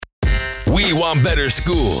We want better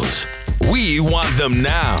schools. We want them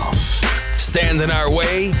now. Stand in our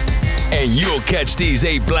way, and you'll catch these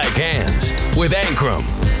 8 black hands with Ankrum,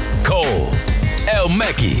 Cole, El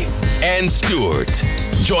Mekki, and Stewart.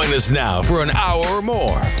 Join us now for an hour or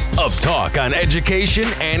more of talk on education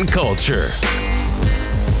and culture.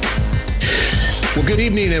 Well, good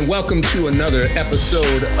evening and welcome to another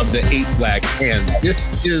episode of the 8 Black Hands.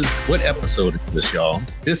 This is, what episode is this, y'all?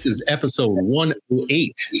 This is episode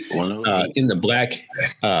 108 in the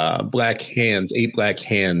Black Hands, 8 Black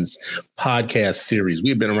Hands podcast series.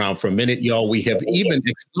 We've been around for a minute, y'all. We have even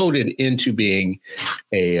exploded into being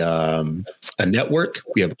a network.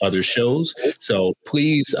 We have other shows. So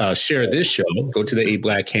please share this show. Go to the 8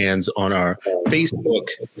 Black Hands on our Facebook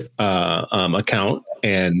account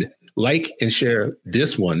and like and share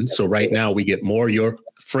this one. So right now we get more of your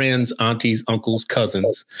friends, aunties, uncles,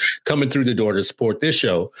 cousins coming through the door to support this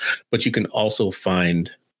show. But you can also find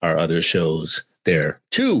our other shows there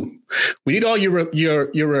too. We need all your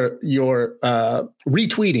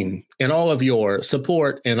retweeting and all of your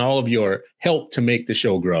support and all of your help to make the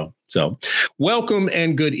show grow. So welcome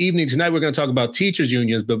and good evening. Tonight we're going to talk about teachers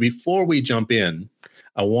unions. But before we jump in,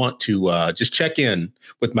 I want to just check in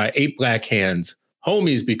with my 8 Black Hands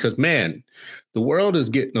homies, because, man, the world is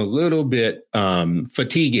getting a little bit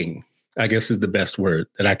fatiguing, I guess is the best word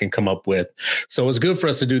that I can come up with. So it's good for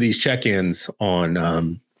us to do these check-ins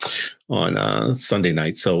on Sunday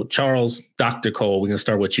night. So Charles, Dr. Cole, we're going to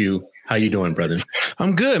start with you. How you doing, brother?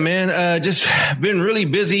 I'm good, man. Just been really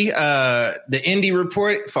busy. The Indy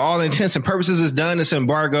report, for all intents and purposes, is done. It's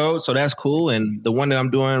embargoed, so that's cool. And the one that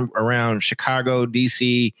I'm doing around Chicago,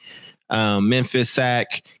 DC, Memphis,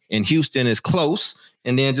 SAC, and Houston is close.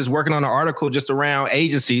 And then just working on an article just around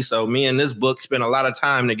agency. So me and this book spent a lot of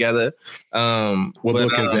time together. What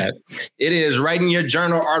book is that? It is Writing Your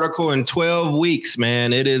Journal Article in 12 Weeks,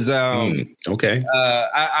 man. It is okay.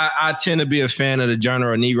 I tend to be a fan of the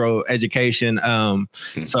Journal of Negro Education.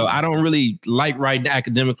 So I don't really like writing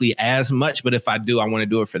academically as much, but if I do, I want to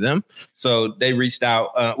do it for them. So they reached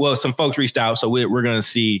out. Some folks reached out. So we're going to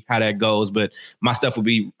see how that goes. But my stuff will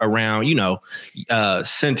be around,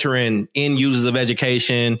 centering end users of education,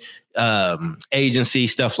 agency,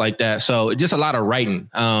 stuff like that. So just a lot of writing,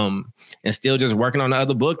 and still just working on the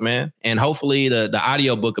other book, man. And hopefully the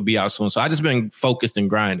audio book will be out soon. So I just been focused and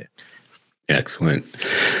grinding. Excellent.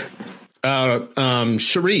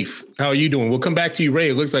 Sharif, how are you doing? We'll come back to you, Ray.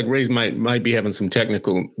 It looks like Ray might be having some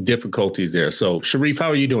technical difficulties there. So Sharif, how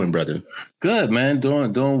are you doing, brother? Good, man.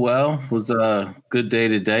 Doing well. It was a good day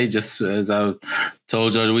today. Just as I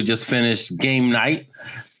told you, we just finished game night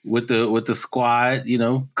with the squad,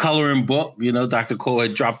 coloring book. Dr. Cole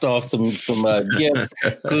had dropped off some gifts,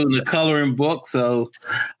 including the coloring book. So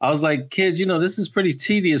I was like, kids, this is pretty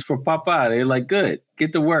tedious for Papa. They're like, good,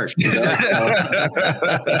 get to work. So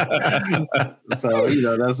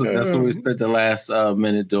that's what we spent the last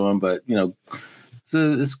minute doing. But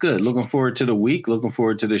so it's good. Looking forward to the week. Looking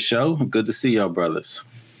forward to the show. Good to see y'all, brothers.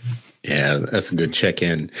 Yeah, that's a good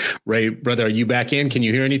check-in. Ray, brother, are you back in? Can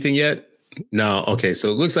you hear anything yet? No. Okay. So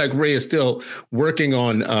it looks like Ray is still working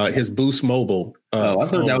on his Boost Mobile. I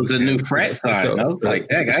thought that was a new frat sign. I was like,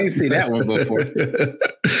 dang, I didn't see that one before.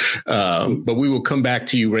 But we will come back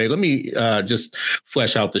to you, Ray. Let me just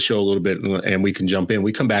flesh out the show a little bit and we can jump in.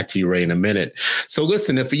 We come back to you, Ray, in a minute. So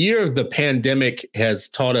listen, if a year of the pandemic has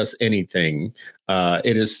taught us anything,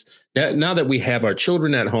 it is that now that we have our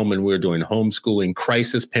children at home and we're doing homeschooling,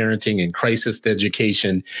 crisis parenting, and crisis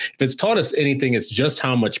education, if it's taught us anything, it's just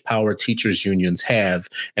how much power teachers unions have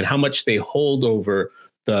and how much they hold over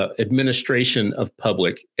the administration of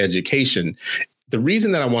public education. The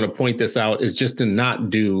reason that I want to point this out is just to not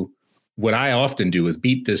do what I often do, is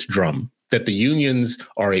beat this drum, that the unions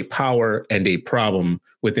are a power and a problem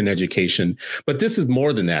within education. But this is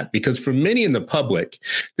more than that, because for many in the public,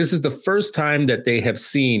 this is the first time that they have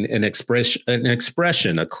seen an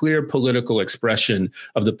expression, a clear political expression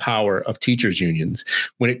of the power of teachers unions.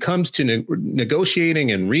 When it comes to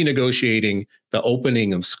negotiating and renegotiating the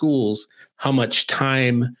opening of schools, how much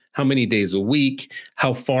time, how many days a week,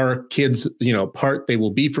 how far kids, apart they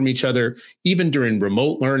will be from each other, even during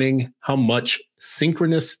remote learning, how much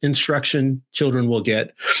synchronous instruction children will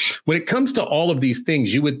get. When it comes to all of these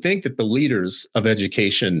things, you would think that the leaders of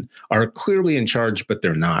education are clearly in charge, but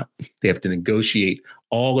they're not. They have to negotiate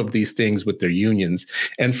all of these things with their unions.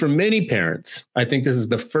 And for many parents, I think this is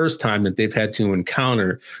the first time that they've had to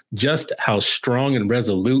encounter just how strong and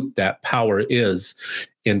resolute that power is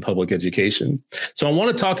in public education. So I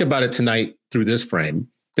want to talk about it tonight through this frame.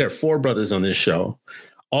 There are 4 brothers on this show.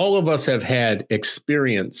 All of us have had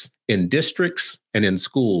experience in districts and in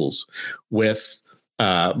schools with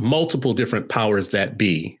multiple different powers that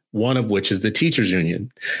be, one of which is the teachers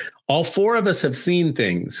union. All four of us have seen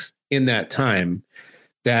things in that time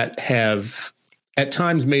that have at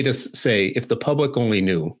times made us say, if the public only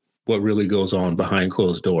knew what really goes on behind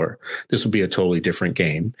closed door, this would be a totally different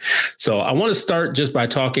game. So I want to start just by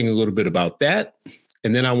talking a little bit about that.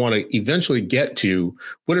 And then I want to eventually get to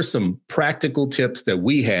what are some practical tips that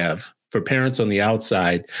we have for parents on the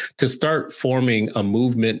outside to start forming a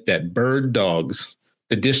movement that bird dogs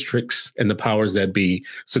the districts and the powers that be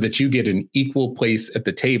so that you get an equal place at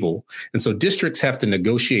the table. And so districts have to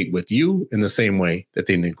negotiate with you in the same way that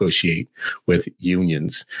they negotiate with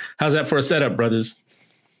unions. How's that for a setup, brothers?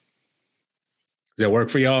 Does that work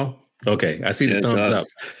for y'all? Okay, I see the thumbs up.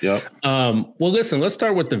 Yep. Well, listen, let's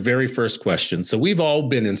start with the very first question. So we've all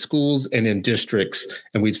been in schools and in districts,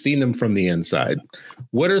 and we've seen them from the inside.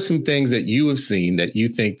 What are some things that you have seen that you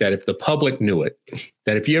think that if the public knew it,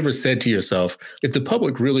 that if you ever said to yourself, if the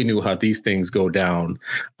public really knew how these things go down,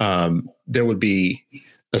 there would be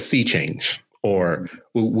a sea change, or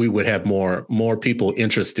we would have more people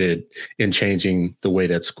interested in changing the way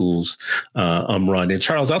that schools run. And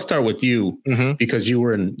Charles, I'll start with you because you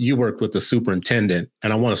worked with the superintendent,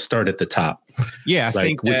 and I want to start at the top. Yeah, I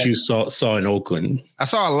think what you saw in Oakland. I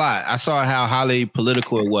saw a lot. I saw how highly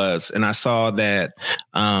political it was, and I saw that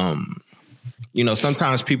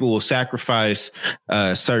sometimes people will sacrifice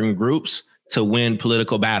certain groups to win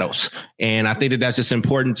political battles. And I think that that's just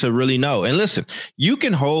important to really know. And listen, you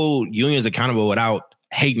can hold unions accountable without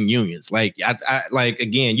hating unions. Like,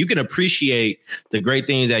 again, you can appreciate the great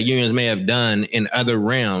things that unions may have done in other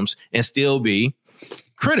realms and still be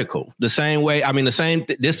critical. The same way,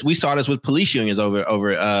 we saw this with police unions over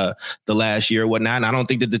the last year or whatnot. And I don't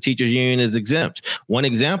think that the teachers union is exempt. One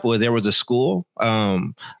example is there was a school,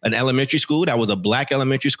 an elementary school that was a Black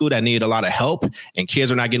elementary school that needed a lot of help, and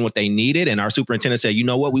kids were not getting what they needed. And our superintendent said, you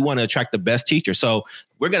know what, we want to attract the best teachers. So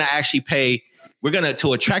we're going to actually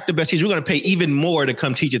to attract the best teachers, we're going to pay even more to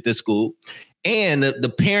come teach at this school. And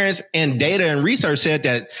the parents and data and research said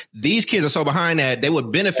that these kids are so behind that they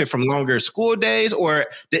would benefit from longer school days, or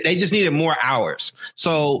they just needed more hours.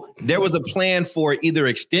 So there was a plan for either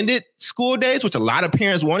extended school days, which a lot of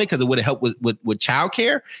parents wanted because it would have helped with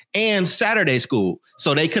childcare, and Saturday school.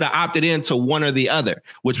 So they could have opted into one or the other,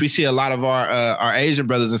 which we see a lot of our Asian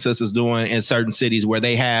brothers and sisters doing in certain cities where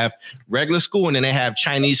they have regular school and then they have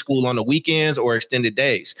Chinese school on the weekends or extended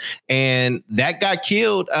days. And that got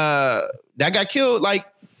killed. Like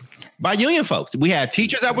by union folks. We had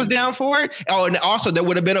teachers that was down for it. Oh, and also there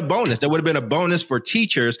would have been a bonus. There would have been a bonus for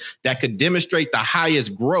teachers that could demonstrate the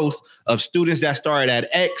highest growth of students that started at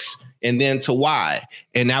X and then to Y.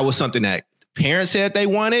 And that was something that parents said they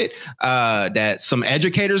wanted, that some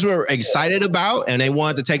educators were excited about, and they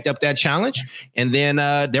wanted to take up that challenge. And then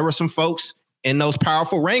there were some folks in those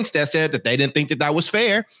powerful ranks that said that they didn't think that was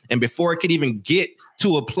fair. And before it could even get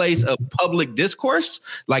to a place of public discourse,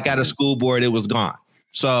 like at a school board, it was gone.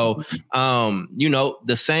 So,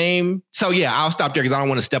 the same. So, yeah, I'll stop there because I don't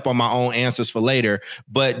want to step on my own answers for later.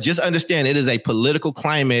 But just understand it is a political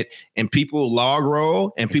climate, and people log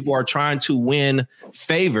roll, and people are trying to win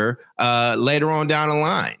favor later on down the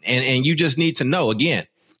line. And you just need to know, again,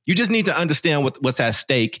 you just need to understand what's at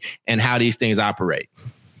stake and how these things operate.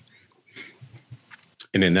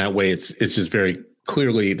 And in that way, it's just very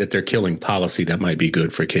clearly that they're killing policy that might be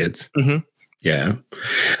good for kids. Mm-hmm. Yeah.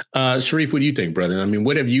 Sharif, what do you think, brother? I mean,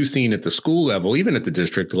 what have you seen at the school level, even at the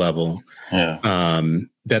district level, that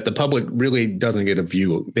the public really doesn't get a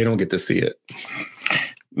view? They don't get to see it.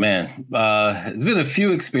 Man, there's been a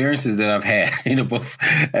few experiences that I've had, both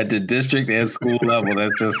at the district and school level.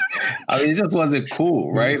 That's just, it just wasn't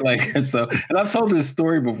cool, right? Like, so, and I've told this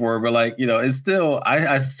story before, but it's still,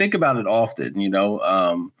 I think about it often,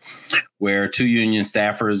 where two union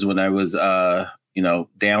staffers, when I was,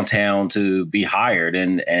 downtown to be hired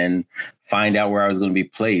and find out where I was going to be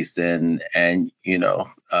placed. And they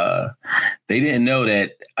didn't know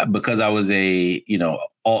that because I was a,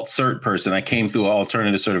 alt-cert person, I came through an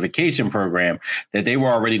alternative certification program, that they were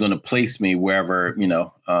already going to place me wherever,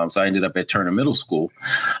 so I ended up at Turner Middle School.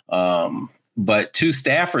 But two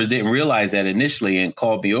staffers didn't realize that initially and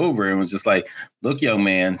called me over and was just like, look, young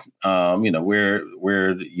man,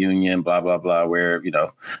 we're the union, blah, blah, blah. We're,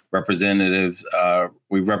 representatives.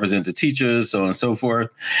 We represent the teachers, so on and so forth.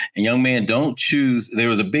 And young man, don't choose. There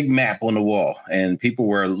was a big map on the wall and people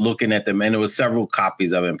were looking at them, and there was several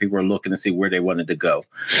copies of it. And people were looking to see where they wanted to go.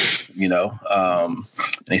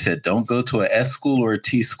 They said, don't go to a S school or a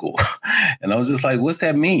T school. And I was just like, what's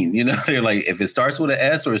that mean? They're like, if it starts with an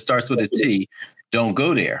S or it starts with a T, don't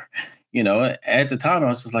go there. You know, at the time I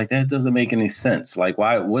was just like, that doesn't make any sense. Like,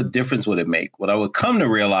 why? What difference would it make? What I would come to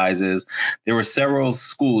realize is there were several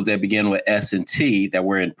schools that began with S and T that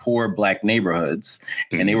were in poor Black neighborhoods.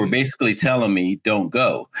 Mm-hmm. And they were basically telling me, don't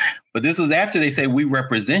go. But this was after they say, we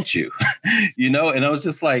represent you, you know? And I was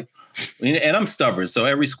just like, and I'm stubborn. So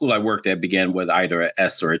every school I worked at began with either an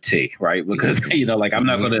S or a T, right? Because, you know, like I'm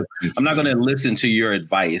not going to listen to your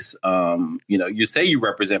advice. You know, you say you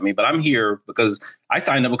represent me, but I'm here because I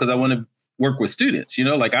signed up because I want to work with students, you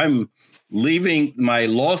know, like I'm leaving my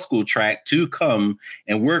law school track to come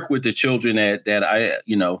and work with the children that I,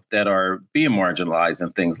 you know, that are being marginalized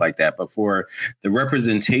and things like that. But for the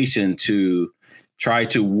representation to try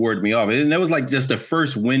to ward me off. And that was like just the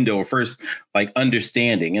first window, first like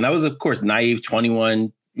understanding. And I was, of course, naive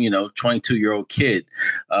 21, you know, 22-year-old kid.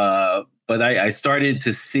 But I started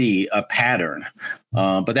to see a pattern.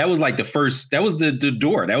 But that was like that was the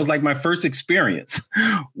door. That was like my first experience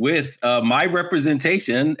with my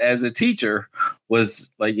representation as a teacher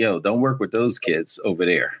was like, yo, don't work with those kids over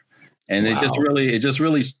there. And wow. it just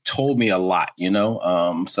really told me a lot, you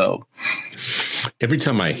know? So every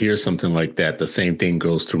time I hear something like that, the same thing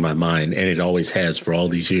goes through my mind, and it always has for all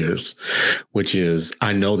these years, which is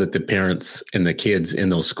I know that the parents and the kids in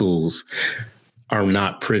those schools are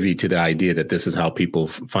not privy to the idea that this is how people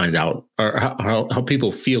find out or how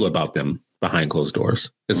people feel about them behind closed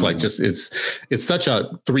doors. It's like just it's such a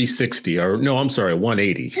 360 or no, I'm sorry,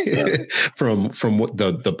 180 from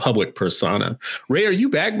the public persona. Ray, are you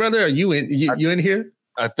back, brother? Are you in here?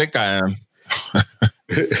 I think I am.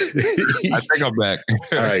 I think I'm back.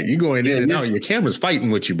 All right, you going in and out. Your camera's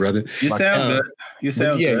fighting with you, brother. You sound good. You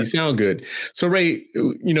sound good. You sound good. So, Ray,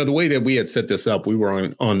 you know, the way that we had set this up, we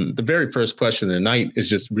were on the very first question of the night is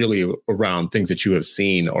just really around things that you have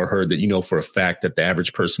seen or heard that you know for a fact that the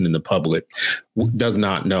average person in the public does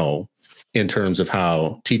not know in terms of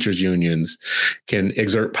how teachers' unions can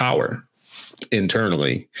exert power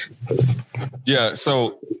internally. Yeah.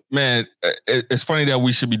 So, man, it's funny that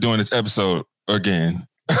we should be doing this episode again.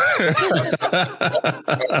 But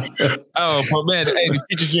man, hey, the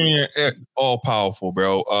teachers union, all powerful,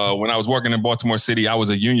 bro. When I was working in Baltimore City, I was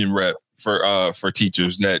a union rep for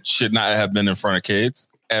teachers that should not have been in front of kids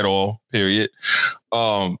at all, period.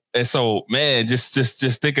 And so, man,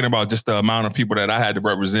 just thinking about just the amount of people that I had to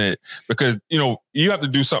represent, because, you know, you have to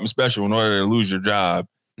do something special in order to lose your job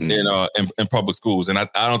in public schools. And I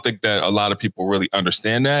don't think that a lot of people really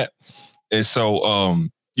understand that. And so,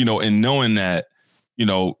 you know, and knowing that, you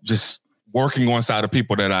know, just working alongside of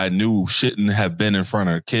people that I knew shouldn't have been in front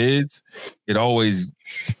of kids, it always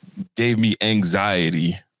gave me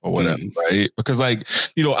anxiety or whatever, right? Because, like,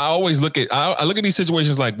 you know, I always look at these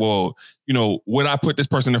situations like, well, you know, would I put this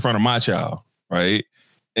person in front of my child, right?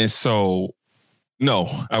 And so,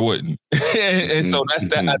 no, I wouldn't. And so that's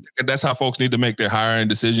that. I think that's how folks need to make their hiring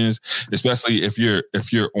decisions, especially if you're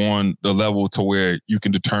on the level to where you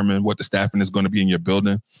can determine what the staffing is going to be in your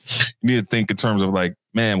building. You need to think in terms of like,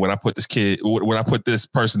 man, would I put this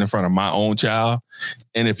person in front of my own child?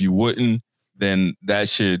 And if you wouldn't, then that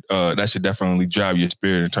should definitely drive your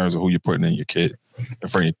spirit in terms of who you're putting in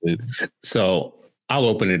front of your kids. So I'll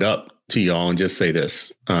open it up to y'all and just say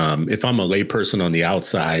this. If I'm a layperson on the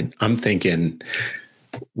outside, I'm thinking,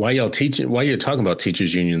 why you're talking about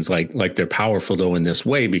teachers unions like they're powerful though in this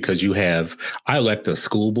way, because I elect a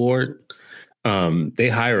school board. They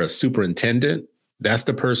hire a superintendent. That's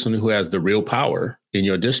the person who has the real power in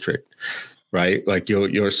your district, right? Like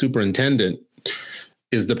your superintendent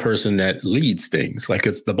is the person that leads things. Like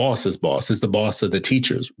it's the boss's boss. It's the boss of the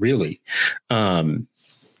teachers, really.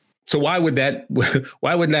 So why would that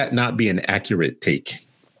not be an accurate take?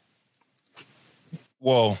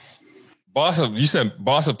 Well, boss of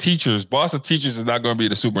teachers is not going to be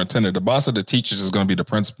the superintendent. The boss of the teachers is going to be the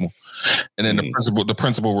principal. And then the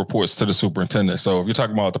principal reports to the superintendent. So if you're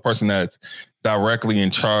talking about the person that's directly in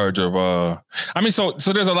charge of, so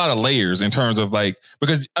there's a lot of layers in terms of like,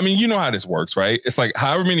 because I mean, you know how this works, right? It's like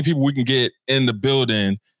however many people we can get in the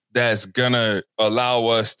building that's gonna allow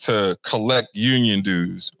us to collect union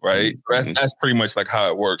dues, right? That's pretty much like how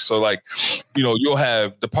it works. So like, you know, you'll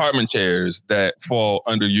have department chairs that fall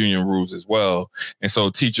under union rules as well. And so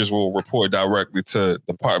teachers will report directly to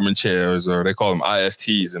department chairs, or they call them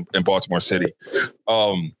ISTs in Baltimore City.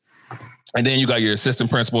 And then you got your assistant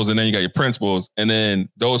principals, and then you got your principals, and then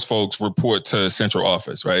those folks report to central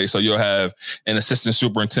office, right? So you'll have an assistant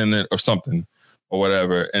superintendent or something, or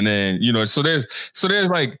whatever. And then, you know, so there's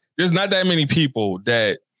not that many people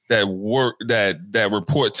that report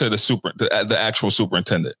to the actual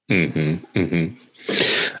superintendent.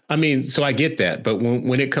 I mean, so I get that. But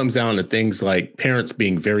when it comes down to things like parents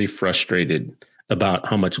being very frustrated about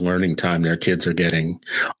how much learning time their kids are getting,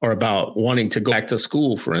 or about wanting to go back to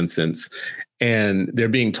school, for instance, and they're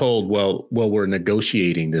being told, well, we're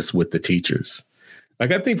negotiating this with the teachers.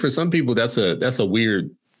 Like, I think for some people, that's a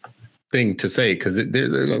weird thing to say, because they're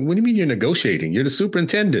like, what do you mean you're negotiating? You're the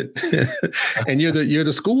superintendent and you're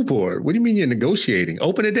the school board. What do you mean you're negotiating?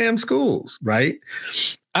 Open the damn schools, right?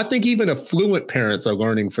 I think even affluent parents are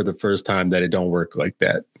learning for the first time that it don't work like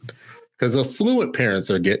that. Because affluent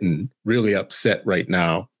parents are getting really upset right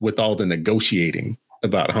now with all the negotiating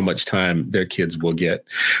about how much time their kids will get.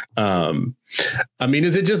 I mean,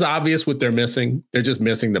 is it just obvious what they're missing? They're just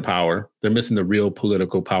missing the power. They're missing the real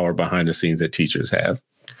political power behind the scenes that teachers have.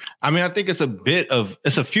 I mean, I think it's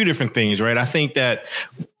a few different things, right? I think that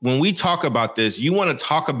when we talk about this, you want to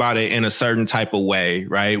talk about it in a certain type of way,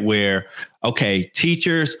 right? Where, okay,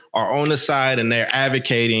 teachers are on the side and they're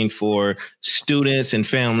advocating for students and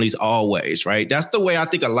families always, right? That's the way I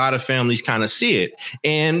think a lot of families kind of see it.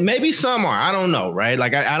 And maybe some are, I don't know, right?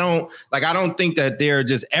 Like, I don't think that they're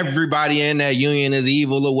just everybody in that union is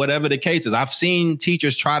evil or whatever the case is. I've seen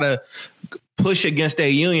teachers try to push against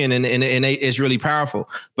a union and it's really powerful.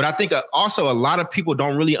 But I think also a lot of people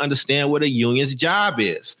don't really understand what a union's job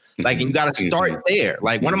is. Like, you got to start there.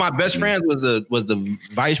 Like, one of my best friends was the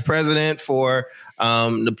vice president for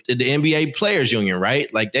the NBA Players Union,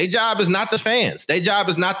 right? Like, their job is not the fans. Their job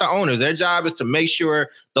is not the owners. Their job is to make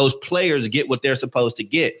sure those players get what they're supposed to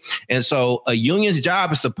get. And so a union's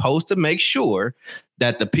job is supposed to make sure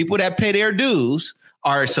that the people that pay their dues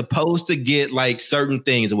are supposed to get like certain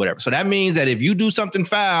things or whatever. So that means that if you do something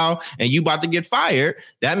foul and you about to get fired,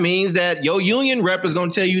 that means that your union rep is going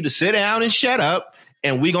to tell you to sit down and shut up.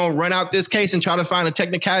 And we're going to run out this case and try to find a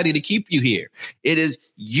technicality to keep you here. It is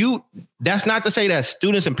you. That's not to say that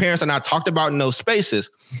students and parents are not talked about in those spaces,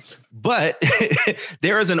 but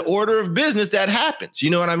there is an order of business that happens. You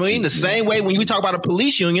know what I mean? The same way when you talk about the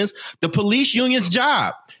police union's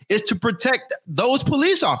job is to protect those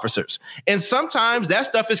police officers. And sometimes that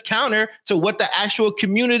stuff is counter to what the actual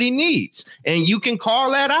community needs. And you can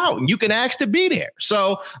call that out and you can ask to be there.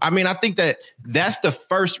 So, I mean, I think that that's the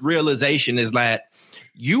first realization, is that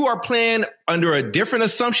you are playing under a different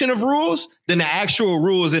assumption of rules than the actual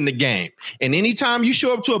rules in the game. And anytime you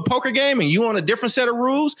show up to a poker game and you on a different set of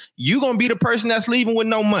rules, you're going to be the person that's leaving with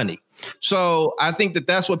no money. So I think that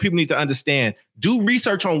that's what people need to understand. Do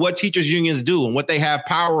research on what teachers unions do and what they have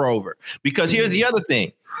power over. Because here's the other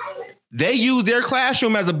thing. They use their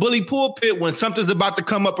classroom as a bully pulpit when something's about to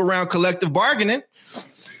come up around collective bargaining.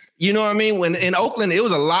 You know what I mean? When in Oakland, it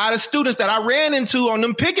was a lot of students that I ran into on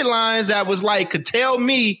them picket lines that was like, could tell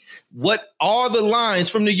me what all the lines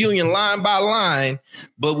from the union line by line,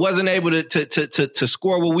 but wasn't able to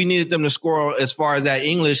score what we needed them to score as far as that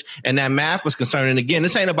English and that math was concerned. And again,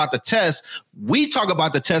 this ain't about the test. We talk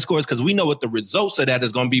about the test scores because we know what the results of that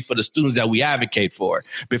is going to be for the students that we advocate for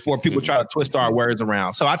before people try to twist our words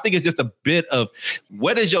around. So I think it's just a bit of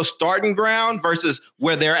what is your starting ground versus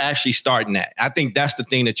where they're actually starting at. I think that's the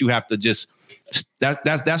thing that you have to just,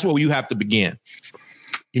 that's where you have to begin.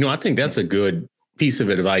 You know, I think that's a good piece of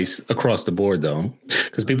advice across the board, though,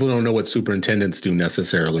 because people don't know what superintendents do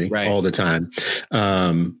necessarily all the time.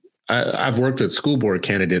 I've worked with school board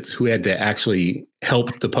candidates who had to actually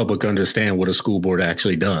help the public understand what a school board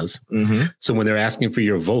actually does. Mm-hmm. So when they're asking for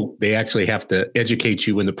your vote, they actually have to educate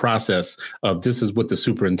you in the process of, this is what the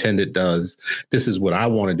superintendent does. This is what I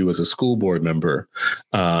want to do as a school board member.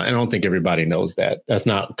 And I don't think everybody knows that. That's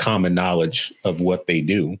not common knowledge of what they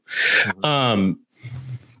do. Mm-hmm.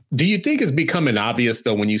 Do you think it's becoming obvious,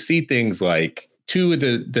 though, when you see things like two of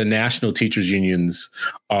the national teachers unions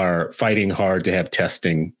are fighting hard to have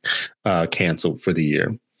testing canceled for the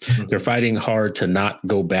year? Mm-hmm. They're fighting hard to not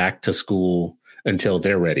go back to school until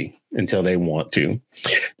they're ready, until they want to.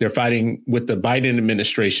 They're fighting with the Biden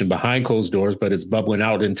administration behind closed doors, but it's bubbling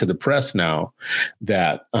out into the press now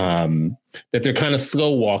that that they're kind of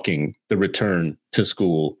slow walking the return to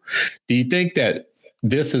school. Do you think that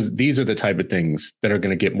these are the type of things that are going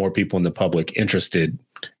to get more people in the public interested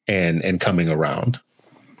and coming around?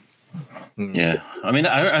 Yeah, I mean,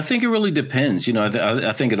 I think it really depends. You know,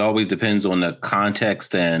 I think it always depends on the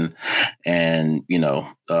context and you know,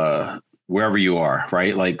 wherever you are,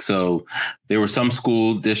 right? Like, so there were some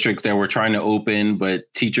school districts that were trying to open,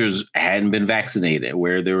 but teachers hadn't been vaccinated,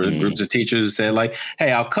 where there were groups of teachers that said like,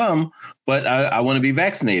 hey, I'll come, but I want to be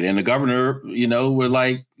vaccinated. And the governor, we're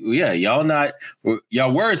like, yeah, y'all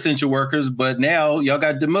were essential workers, but now y'all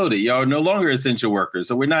got demoted. Y'all are no longer essential workers.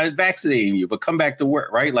 So we're not vaccinating you, but come back to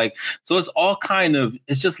work, right? Like, so it's all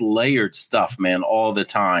it's just layered stuff, man, all the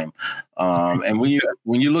time. And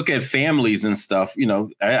when you look at families and stuff,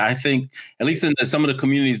 I think at least in some of the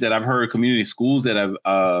communities that I've heard, community schools that I've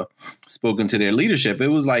spoken to their leadership, it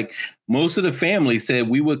was like most of the families said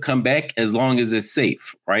we would come back as long as it's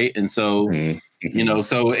safe, right? And so,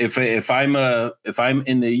 so if I'm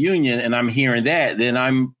in the union and I'm hearing that, then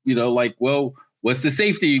I'm like, well, what's the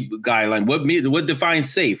safety guideline? What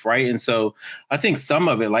defines safe, right? And so I think some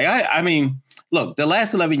of it, like I mean. Look, the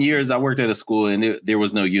last 11 years I worked at a school and there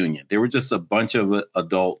was no union. There were just a bunch of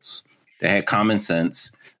adults that had common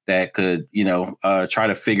sense that could, try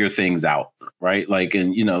to figure things out. Right. Like,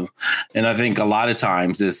 and I think a lot of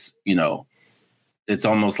times it's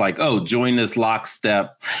almost like, oh, join this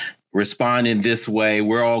lockstep, respond in this way.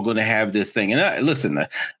 We're all going to have this thing. And listen, I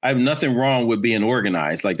have nothing wrong with being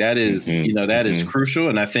organized. Like that is, that is crucial.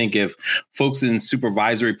 And I think if folks in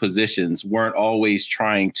supervisory positions weren't always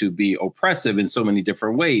trying to be oppressive in so many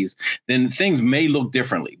different ways, then things may look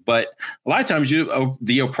differently. But a lot of times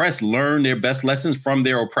the oppressed learn their best lessons from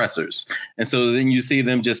their oppressors. And so then you see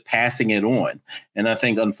them just passing it on. And I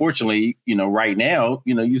think, unfortunately, right now,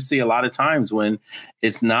 you see a lot of times when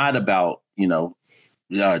it's not about,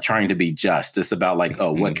 trying to be just. It's about like,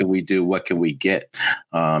 oh, what can we do? What can we get?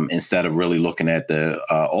 Instead of really looking at the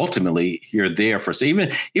ultimately you're there for. So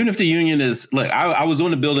even if the union is look, I was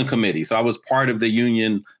on the building committee, so I was part of the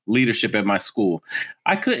union leadership at my school.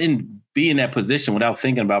 I couldn't be in that position without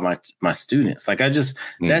thinking about my students. Like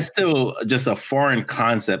that's still just a foreign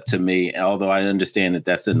concept to me, although I understand that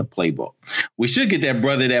that's in the playbook. We should get that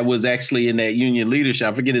brother that was actually in that union leadership.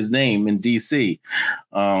 I forget his name in DC.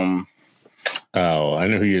 Oh, I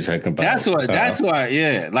know who you're talking about. That's why.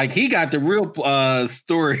 Yeah. Like he got the real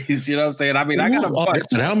stories. You know what I'm saying? I mean, I got a bunch.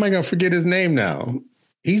 How am I going to forget his name now?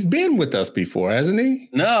 He's been with us before, hasn't he?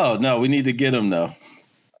 No, we need to get him though.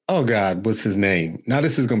 Oh God, what's his name? Now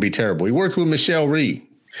this is going to be terrible. He worked with Michelle Rhee.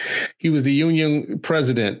 He was the union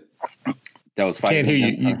president. That was fighting. Can't hear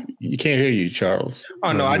you. You can't hear you, Charles.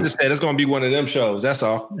 Oh no, I just said it's gonna be one of them shows. That's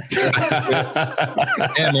all.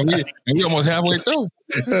 Yeah, man, we almost halfway through.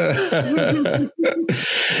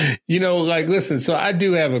 Listen. So I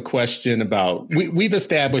do have a question about. We've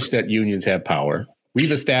established that unions have power.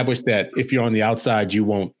 We've established that if you're on the outside, you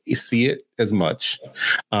won't see it as much.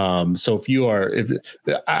 So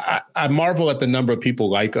I marvel at the number of people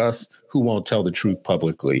like us who won't tell the truth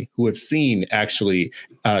publicly, who have seen actually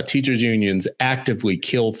teachers unions actively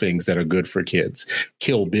kill things that are good for kids,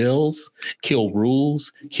 kill bills, kill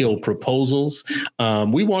rules, kill proposals.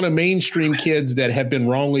 We want to mainstream kids that have been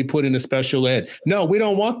wrongly put into special ed. No, we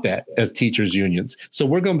don't want that as teachers unions. So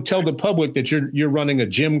we're going to tell the public that you're running a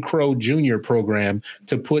Jim Crow Junior program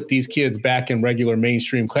to put these kids back in regular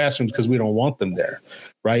mainstream classrooms because we don't want them there,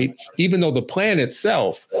 right? Even though the plan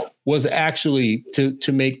itself was actually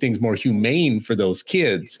to make things more humane for those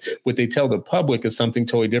kids. What they tell the public is something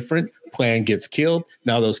totally different. Plan gets killed.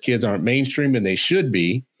 Now those kids aren't mainstream and they should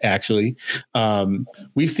be, actually.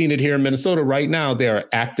 We've seen it here in Minnesota right now. They are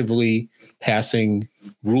actively passing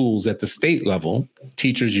rules at the state level.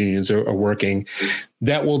 Teachers unions are working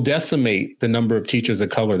that will decimate the number of teachers of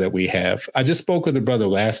color that we have. I just spoke with a brother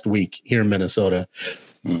last week here in Minnesota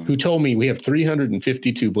who told me we have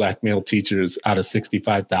 352 black male teachers out of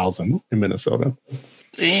 65,000 in Minnesota.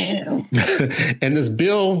 Damn. And these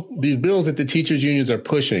bills that the teachers unions are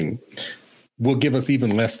pushing will give us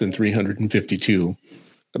even less than 352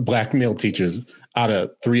 black male teachers out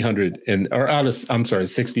of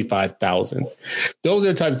 65,000. Those are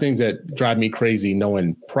the type of things that drive me crazy,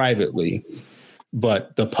 knowing privately,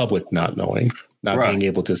 but the public not knowing. Not being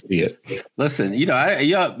able to see it. Listen, you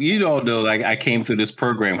all know, like I came through this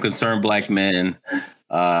program, Concerned Black Men,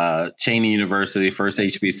 Cheyney University, First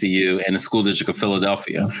HBCU, and the School District of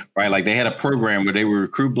Philadelphia, right? Like they had a program where they would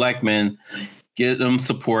recruit black men, get them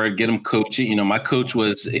support, get them coaching. My coach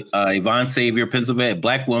was Yvonne Savior, Pennsylvania,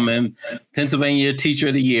 black woman, Pennsylvania Teacher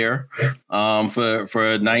of the Year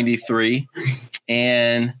for 93.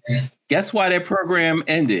 And guess why that program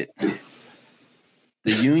ended?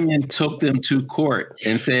 The union took them to court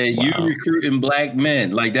and said, wow, you're recruiting black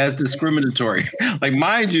men. Like, that's discriminatory. Like,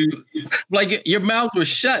 mind you, like your mouths were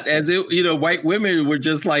shut as it, white women were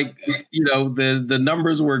just like, the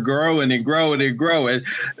numbers were growing and growing and growing.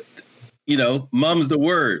 Mum's the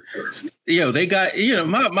word. They got,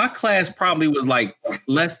 my class probably was like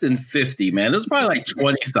less than 50, man. It was probably like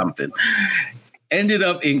 20 something. ended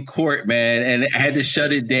up in court, man, and had to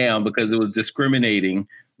shut it down because it was discriminating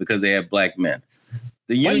because they had black men.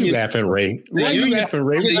 The union, why you laughing, Ray? The union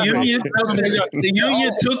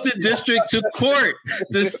took the district to court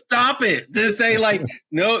to stop it, to say like,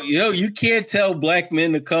 no, you can't tell black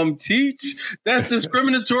men to come teach. That's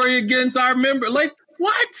discriminatory against our member. Like,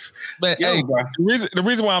 what? But hey, the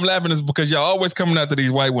reason why I'm laughing is because y'all always coming after these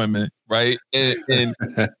white women, right? And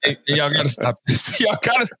y'all gotta stop this. Y'all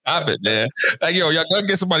gotta stop it, man. Like, y'all gotta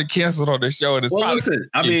get somebody canceled on this show. And it's listen,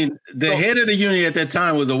 I mean, the head of the union at that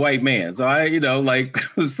time was a white man. So I would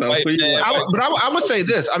say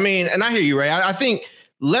this. I mean, and I hear you, Ray. I think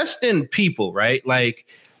less than people, right? Like,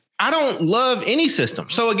 I don't love any system.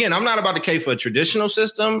 So again, I'm not about to cater for a traditional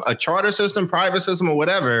system, a charter system, private system, or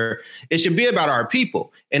whatever. It should be about our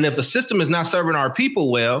people. And if the system is not serving our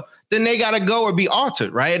people well, then they got to go or be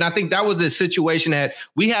altered, right? And I think that was the situation that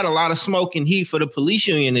we had a lot of smoke and heat for the police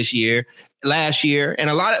union last year.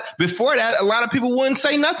 And before that, a lot of people wouldn't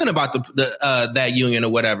say nothing about that union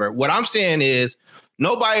or whatever. What I'm saying is,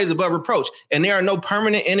 nobody is above reproach, and there are no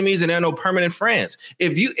permanent enemies and there are no permanent friends.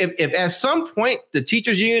 If at some point the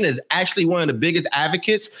teachers union is actually one of the biggest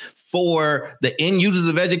advocates for the end users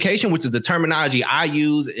of education, which is the terminology I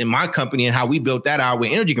use in my company and how we built that out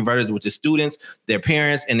with Energy Converters, which is students, their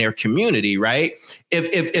parents, and their community, right?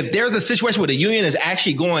 If there's a situation where the union is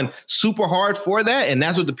actually going super hard for that, and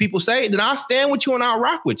that's what the people say, then I'll stand with you and I'll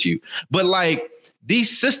rock with you. But like,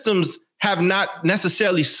 these systems have not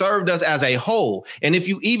necessarily served us as a whole. And if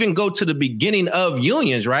you even go to the beginning of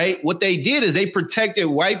unions, right, what they did is they protected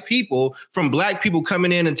white people from black people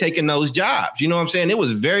coming in and taking those jobs. You know what I'm saying? It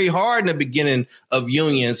was very hard in the beginning of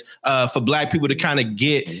unions for black people to kind of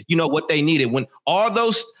get, what they needed. When all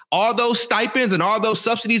those stipends and all those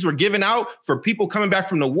subsidies were given out for people coming back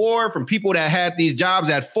from the war, from people that had these jobs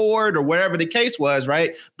at Ford or wherever the case was,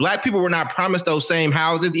 right? Black people were not promised those same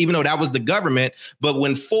houses, even though that was the government. But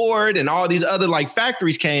when Ford and all these other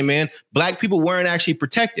factories came in, black people weren't actually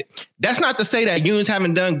protected. That's not to say that unions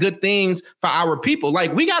haven't done good things for our people.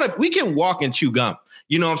 Like, we can walk and chew gum,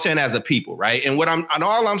 you know what I'm saying, as a people, right? And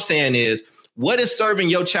all I'm saying is, what is serving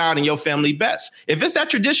your child and your family best? If it's that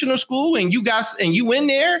traditional school and you in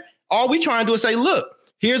there, all we trying to do is say, look,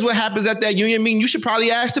 here's what happens at that union meeting. You should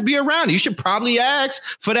probably ask to be around it. You should probably ask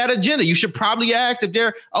for that agenda. You should probably ask if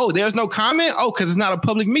there's no comment. Oh, because it's not a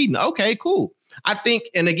public meeting. Okay, cool. I think,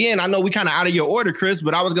 and again, I know we kind of out of your order, Chris,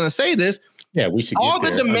 but I was going to say this. Yeah, we should all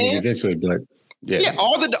get the there. demands.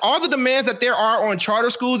 All the demands that there are on charter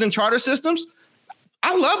schools and charter systems,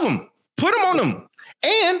 I love them. Put them on them.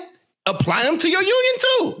 And apply them to your union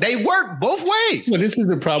too. They work both ways. Well, this is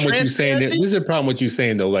the problem with you saying that. This is the problem with you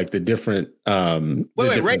saying though, like the different. Ray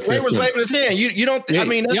was waving his hand. You don't. Yeah, I'm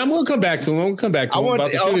going to come back to him. I'm going to come back to him. I'm about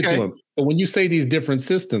to show it to him. But when you say these different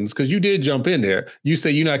systems, because you did jump in there, you say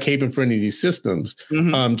you're not caping for any of these systems.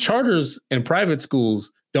 Mm-hmm. Charters and private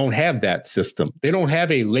schools don't have that system. They don't have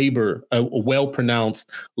a well-pronounced,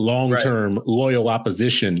 long-term, loyal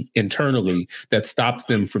opposition internally that stops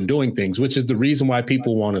them from doing things, which is the reason why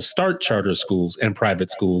people want to start charter schools and private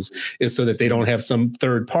schools, is so that they don't have some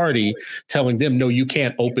third party telling them, no, you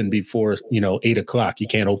can't open before 8:00. You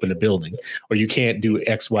can't open a building, or you can't do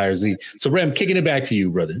X, Y, or Z. So, Ray, I'm kicking it back to you,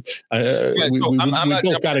 brother. We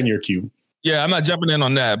both got in your queue. Yeah, I'm not jumping in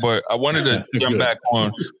on that, but I wanted to jump back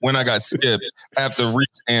on when I got skipped after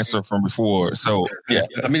Reek's answer from before. So yeah,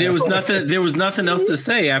 I mean, there was nothing else to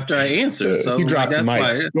say after I answered. So he dropped the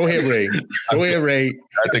mic. Go ahead, Ray.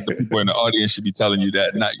 I think the people in the audience should be telling you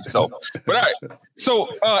that, not yourself. But all right. So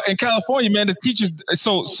in California, man, the teachers.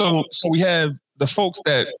 So we have the folks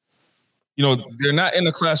that, they're not in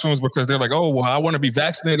the classrooms because they're like, oh, well, I want to be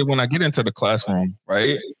vaccinated when I get into the classroom,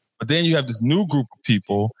 right? But then you have this new group of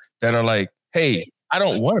people that are like, hey, I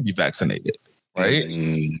don't want to be vaccinated, right?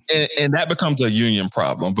 Mm-hmm. And that becomes a union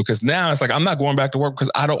problem, because now it's like, I'm not going back to work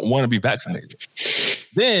because I don't want to be vaccinated.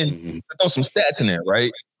 Then throw some stats in there,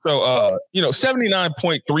 right? So,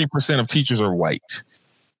 79.3% of teachers are white.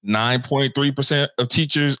 9.3% of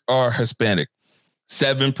teachers are Hispanic.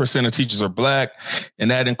 7% of teachers are black.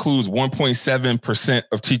 And that includes 1.7%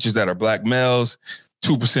 of teachers that are black males.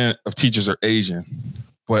 2% of teachers are Asian.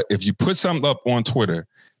 But if you put something up on Twitter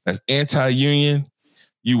that's anti-union,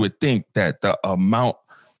 you would think that the amount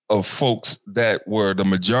of folks that were the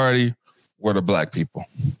majority were the black people.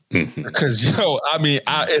 Mm-hmm. Because,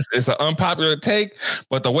 it's an unpopular take,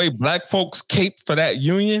 but the way black folks cape for that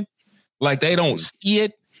union, like they don't see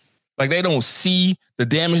it, like they don't see the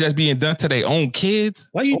damage that's being done to their own kids.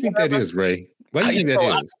 Why do you think that is, Ray? Why do you think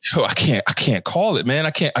that is? I can't call it, man.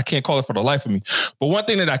 I can't call it for the life of me. But one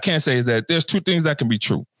thing that I can say is that there's two things that can be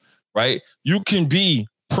true, right? You can be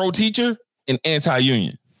pro-teacher and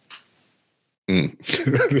anti-union.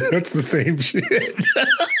 That's the same shit.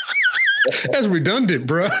 That's redundant,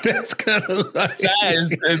 bro. That's kind of like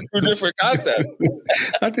it's two different concepts.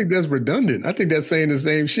 I think that's redundant. I think that's saying the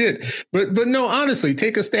same shit. But no, honestly,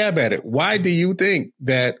 take a stab at it. Why do you think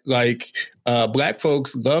that Black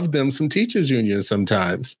folks love them some teachers unions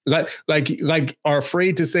sometimes? Like are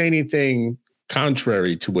afraid to say anything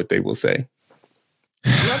contrary to what they will say?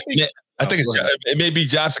 I think it may be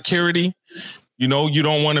job security. You know, you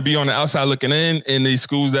don't want to be on the outside looking in these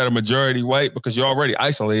schools that are majority white because you're already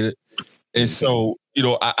isolated. And so, you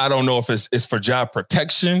know, I don't know if it's for job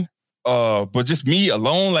protection, but just me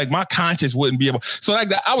alone, like my conscience wouldn't be able. So like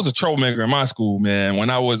that, I was a troublemaker in my school, man. When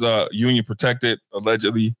I was union protected,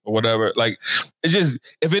 allegedly or whatever. Like it's just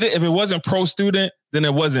if it wasn't pro student, then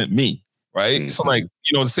it wasn't me, right? Mm-hmm. So like,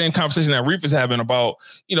 you know, the same conversation that Reef is having about,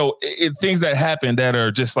 you know, things that happen that are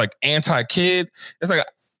just like anti-kid. It's like,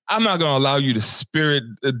 I'm not going to allow you to spirit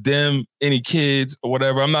them any kids or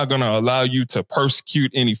whatever. I'm not going to allow you to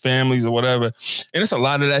persecute any families or whatever. And it's a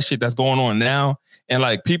lot of that shit that's going on now. And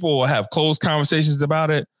like people will have closed conversations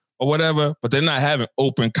about it or whatever, but they're not having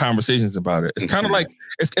open conversations about it. It's kind of like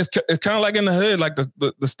it's kind of like in the hood, like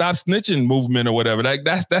the stop snitching movement or whatever. Like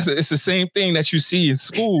it's the same thing that you see in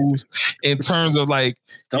schools in terms of like.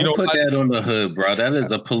 Don't put that on the hood, bro. That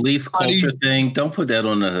is a police culture thing. Don't put that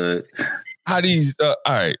on the hood. How these? All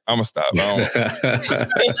right, I'm gonna stop.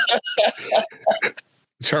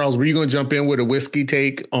 Charles, were you gonna jump in with a whiskey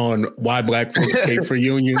take on why Black folks take for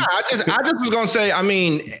unions? I just was gonna say. I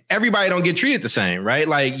mean, everybody don't get treated the same, right?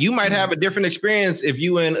 Like you might have a different experience if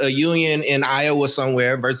you in a union in Iowa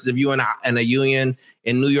somewhere versus if you in a union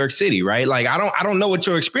in New York City, right? Like I don't know what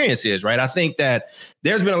your experience is, right? I think that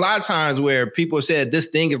there's been a lot of times where people said this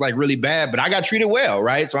thing is like really bad, but I got treated well,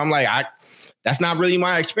 right? So I'm like that's not really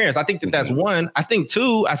my experience. I think that that's one. I think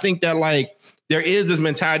two, I think that like there is this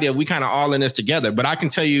mentality of we kind of all in this together. But I can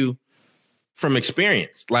tell you from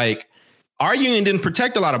experience, like our union didn't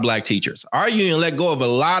protect a lot of Black teachers. Our union let go of a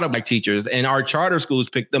lot of Black teachers and our charter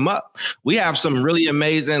schools picked them up. We have some really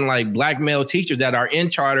amazing like Black male teachers that are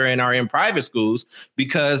in charter and are in private schools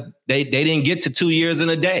because they didn't get to 2 years in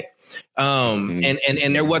a day.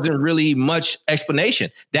 And there wasn't really much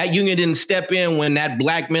explanation. That union didn't step in when that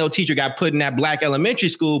Black male teacher got put in that Black elementary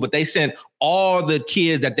school, but they sent all the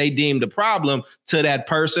kids that they deemed a problem to that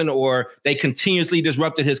person, or they continuously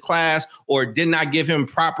disrupted his class, or did not give him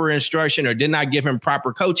proper instruction, or did not give him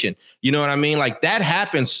proper coaching. You know what I mean? Like that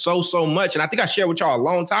happens so much. And I think I shared with y'all a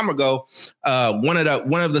long time ago, one of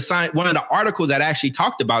the articles that actually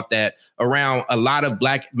talked about that around a lot of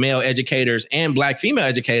Black male educators and Black female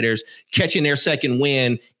educators catching their second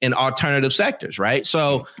wind in alternative sectors, right?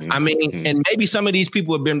 So, I mean, and maybe some of these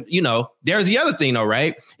people have been, you know, there's the other thing though,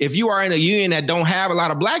 right? If you are in a union that don't have a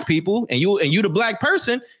lot of Black people and you the Black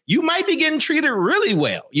person, you might be getting treated really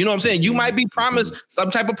well. You know what I'm saying? You might be promised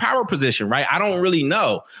some type of power position, right? I don't really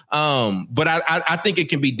know. But I think it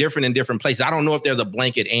can be different in different places. I don't know if there's a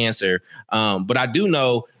blanket answer, but I do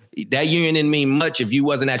know that union didn't mean much if you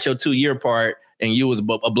wasn't at your 2-year part and you was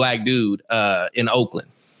a Black dude in Oakland.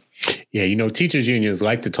 Yeah, you know, teachers unions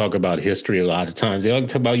like to talk about history a lot of times. They like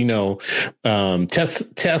to talk about, you know,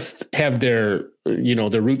 tests have their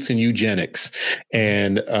roots in eugenics,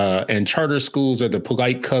 and charter schools are the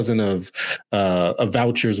polite cousin of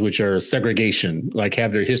vouchers, which are segregation, like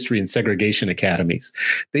have their history in segregation academies.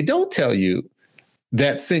 They don't tell you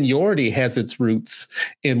that seniority has its roots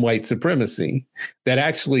in white supremacy, that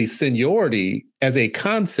actually seniority as a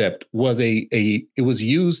concept was it was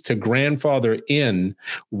used to grandfather in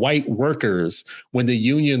white workers when the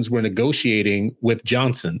unions were negotiating with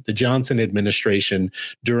the Johnson administration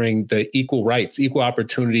during the Equal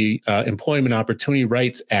Opportunity, Employment Opportunity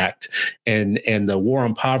Rights Act and the war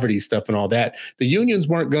on poverty stuff and all that. The unions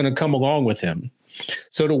weren't going to come along with him.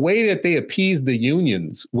 So the way that they appeased the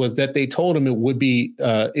unions was that they told them it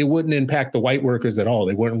wouldn't impact the white workers at all.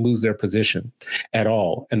 They wouldn't lose their position at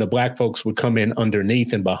all. And the Black folks would come in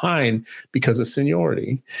underneath and behind because of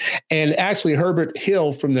seniority. And actually Herbert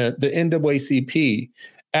Hill from the NAACP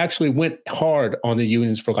actually went hard on the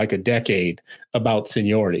unions for like a decade about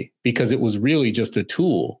seniority because it was really just a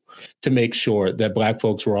tool to make sure that Black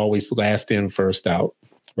folks were always last in, first out.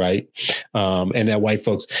 Right. And that white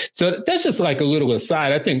folks. So that's just like a little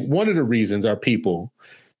aside. I think one of the reasons our people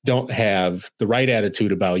don't have the right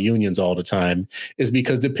attitude about unions all the time is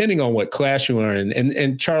because depending on what class you are in,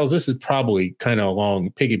 and Charles, this is probably kind of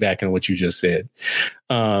along piggybacking on what you just said.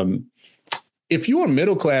 If you are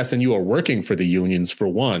middle class and you are working for the unions, for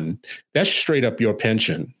one, that's straight up your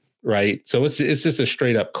pension. right? So it's just a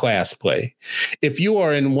straight up class play. If you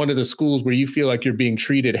are in one of the schools where you feel like you're being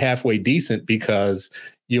treated halfway decent because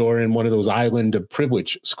you're in one of those island of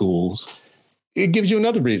privilege schools, it gives you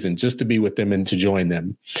another reason just to be with them and to join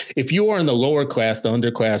them. If you are in the lower class, the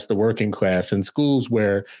underclass, the working class, in schools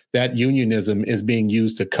where that unionism is being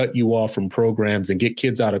used to cut you off from programs and get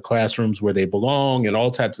kids out of classrooms where they belong and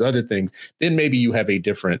all types of other things, then maybe you have a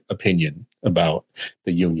different opinion about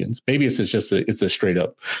the unions. Maybe it's just a straight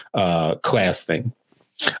up class thing.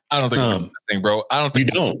 I don't think it's a thing, bro. I don't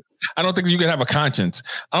think you can have a conscience.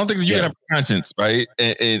 I don't think you can have a conscience, right?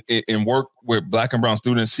 And work with Black and brown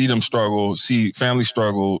students, see them struggle, see family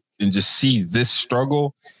struggle, and just see this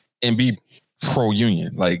struggle and be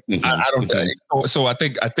pro-union. Like I don't think so. I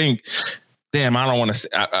think. Damn, I don't want to say.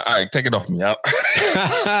 All right, take it off me.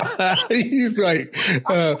 He's like,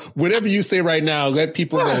 whatever you say right now, let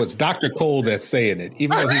people know it's Dr. Cole that's saying it.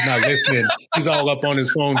 Even though he's not listening, he's all up on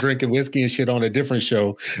his phone drinking whiskey and shit on a different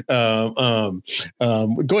show. Go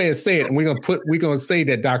ahead, say it, and we're gonna say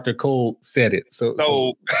that Dr. Cole said it. So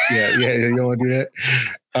yeah, you want to do that?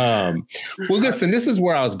 Well, listen, this is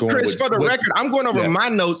where I was going. Chris, for the record, I'm going over my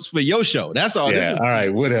notes for your show. That's all. Yeah, all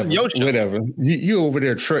right, whatever. Whatever. You over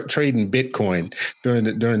there trading Bitcoin during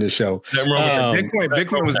the show.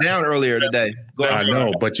 Bitcoin was down earlier today. I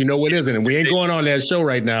know, but you know what isn't, and we ain't going on that show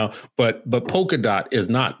right now. But Polkadot is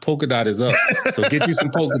not. Polkadot is up. So get you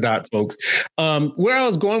some Polkadot, folks. Where I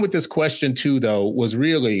was going with this question too, though, was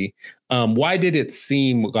really why did it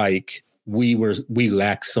seem like we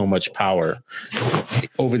lack so much power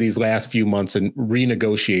over these last few months in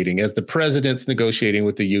renegotiating, as the president's negotiating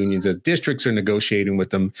with the unions, as districts are negotiating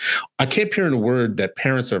with them. I kept hearing the word that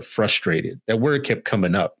parents are frustrated. That word kept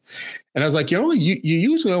coming up. And I was like, you're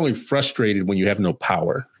usually only frustrated when you have no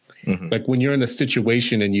power. Mm-hmm. Like when you're in a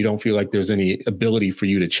situation and you don't feel like there's any ability for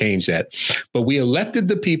you to change that. But we elected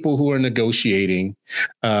the people who are negotiating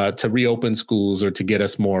to reopen schools or to get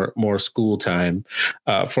us more school time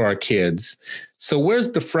for our kids. So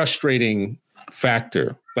where's the frustrating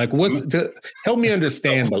factor? Like, help me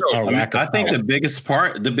understand our lack of power. I think the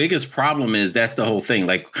biggest problem is that's the whole thing.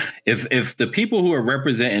 Like, if the people who are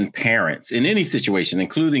representing parents in any situation,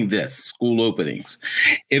 including this school openings,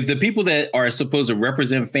 if the people that are supposed to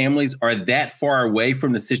represent families are that far away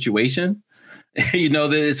from the situation, that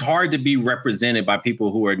it's hard to be represented by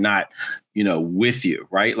people who are not, with you,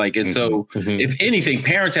 right? Like, and so if anything,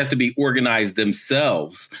 parents have to be organized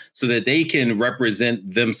themselves so that they can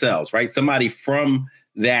represent themselves, right? Somebody from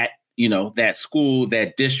that, that school,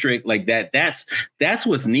 that district, like that's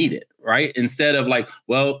what's needed, right? Instead of like,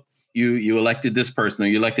 well, you elected this person or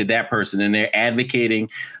you elected that person and they're advocating,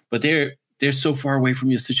 but they're so far away from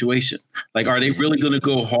your situation. Like, are they really going to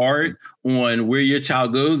go hard on where your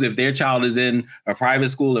child goes if their child is in a private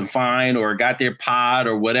school and fine or got their pod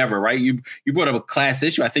or whatever, right? You brought up a class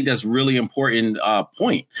issue. I think that's really important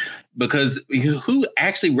point, because who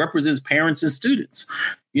actually represents parents and students?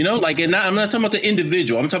 And I'm not talking about the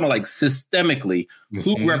individual. I'm talking about like systemically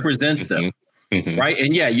who represents them. Mm-hmm. Right.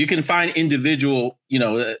 And yeah, you can find individual,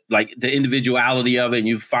 like the individuality of it. And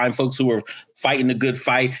you find folks who are fighting a good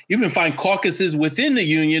fight. You can find caucuses within the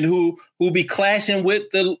union who be clashing with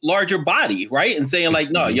the larger body. Right. And saying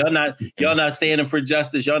like, no, y'all not standing for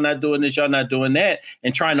justice. Y'all not doing this. Y'all not doing that,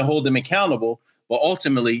 and trying to hold them accountable. But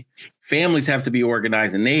ultimately, families have to be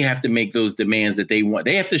organized and they have to make those demands that they want.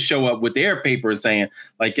 They have to show up with their paper saying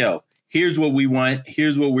like, yo, here's what we want.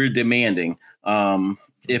 Here's what we're demanding.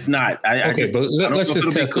 If not, let's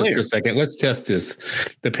just test this for a second. Let's test this.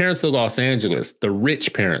 The parents of Los Angeles, the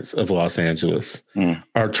rich parents of Los Angeles,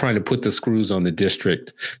 are trying to put the screws on the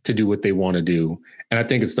district to do what they want to do. And I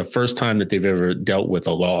think it's the first time that they've ever dealt with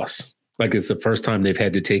a loss. Like, it's the first time they've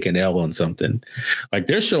had to take an L on something. Like,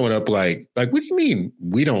 they're showing up like, what do you mean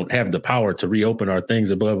we don't have the power to reopen our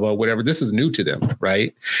things or blah, blah, whatever. This is new to them,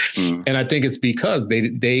 right? And I think it's because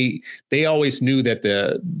they always knew that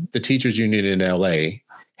the teachers union in LA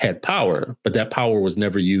had power, but that power was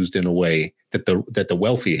never used in a way that the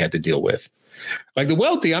wealthy had to deal with. Like the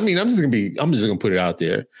wealthy, I mean, I'm just gonna put it out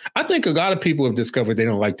there. I think a lot of people have discovered they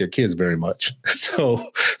don't like their kids very much. So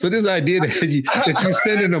this idea that you're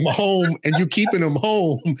sending them home and you keeping them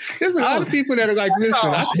home, there's a lot of people that are like, listen,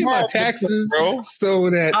 I pay my taxes so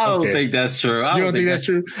that I don't think that's true. You don't think that's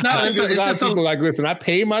true? No, I think there's a lot of people like, listen, I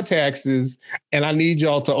pay my taxes and I need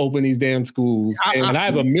y'all to open these damn schools. And I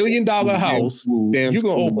have $1 million house. You're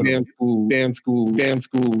gonna open damn school.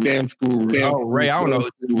 Oh, Ray, I don't know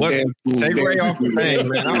what. Take Ray off the thing,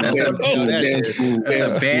 man. That's a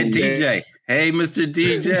bad DJ. Hey, Mr.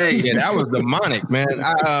 DJ. Yeah, that was demonic, man.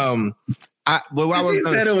 I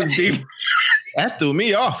said it was deep. That threw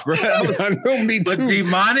me off, bro. I know, me too. But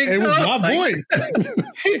demonic. It was my voice.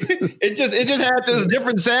 it just had this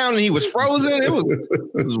different sound, and he was frozen. It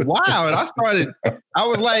was wild. I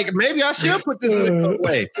was like, maybe I should put this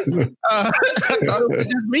away. I thought it was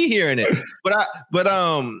just me hearing it,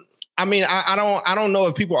 I mean, I don't know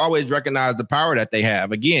if people always recognize the power that they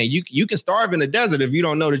have. Again, you can starve in the desert if you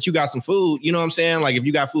don't know that you got some food. You know what I'm saying? Like if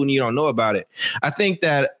you got food and you don't know about it. I think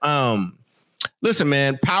that listen,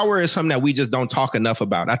 man, power is something that we just don't talk enough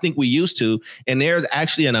about. I think we used to. And there's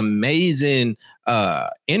actually an amazing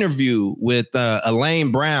interview with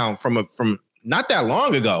Elaine Brown from not that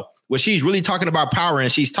long ago, where she's really talking about power,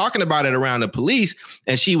 and she's talking about it around the police.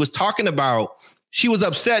 And she was talking about, she was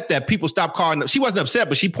upset that people stopped calling them. She wasn't upset,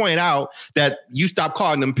 but she pointed out that you stopped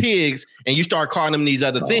calling them pigs and you start calling them these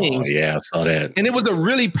other things. Yeah, I saw that. And it was a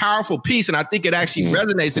really powerful piece. And I think it actually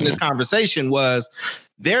resonates in this conversation. Was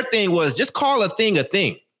their thing was just call a thing a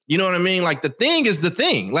thing. You know what I mean? Like the thing is the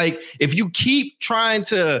thing. Like if you keep trying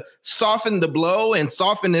to soften the blow and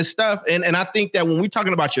soften this stuff. And I think that when we're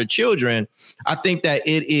talking about your children, I think that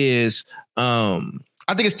it is,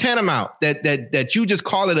 I think it's tantamount that you just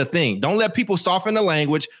call it a thing. Don't let people soften the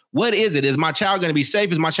language. What is it? Is my child going to be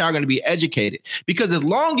safe? Is my child going to be educated? Because as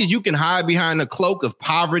long as you can hide behind the cloak of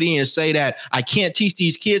poverty and say that I can't teach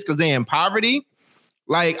these kids because they're in poverty,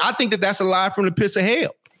 like I think that that's a lie from the pits of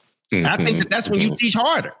hell. I think that that's when you teach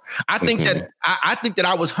harder. I think that I think that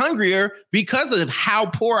I was hungrier because of how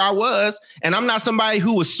poor I was. And I'm not somebody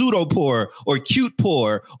who was pseudo poor or cute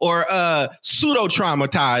poor or pseudo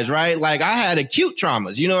traumatized, right? Like I had acute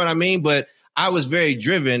traumas, you know what I mean? But I was very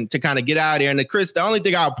driven to kind of get out of there. And Chris, the only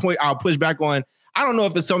thing I'll push back on, I don't know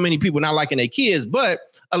if it's so many people not liking their kids, but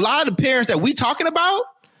a lot of the parents that we talking about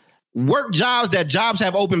work jobs that jobs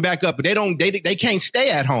have opened back up, but they can't stay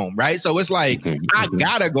at home, right? So it's like I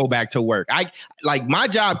gotta go back to work. My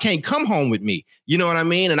job can't come home with me, you know what I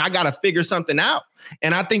mean? And I gotta figure something out.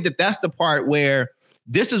 And I think that that's the part where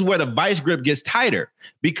this is where the vice grip gets tighter,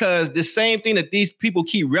 because the same thing that these people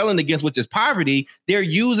keep railing against, which is poverty, they're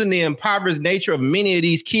using the impoverished nature of many of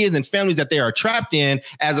these kids and families that they are trapped in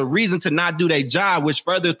as a reason to not do their job, which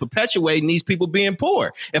further is perpetuating these people being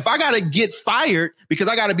poor. If I got to get fired because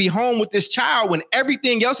I got to be home with this child when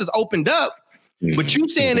everything else is opened up, but you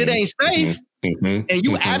saying it ain't safe, and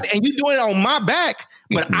you doing it on my back,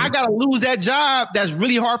 but I got to lose that job that's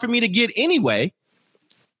really hard for me to get anyway,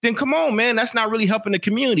 then come on, man, that's not really helping the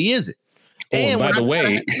community, is it? And by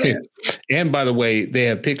the way, they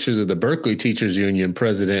have pictures of the Berkeley Teachers Union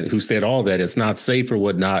president who said all that it's not safe or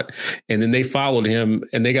whatnot. And then they followed him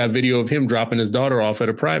and they got video of him dropping his daughter off at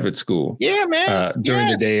a private school. Yeah, man. During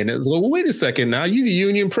the day. And it's like, well, wait a second. Now you the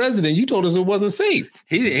union president. You told us it wasn't safe.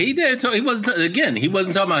 He did. He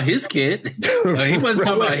wasn't talking about his kid. He wasn't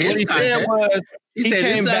talking about his content. He said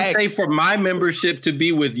it's not safe for my membership to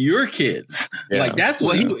be with your kids. Yeah. Like that's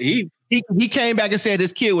what he came back and said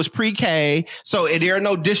his kid was pre-K, so there are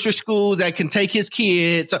no district schools that can take his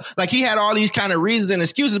kids. So like he had all these kind of reasons and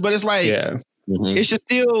excuses, but it's like it should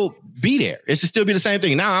still be there. It should still be the same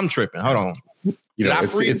thing. Now I'm tripping. Hold on. You know,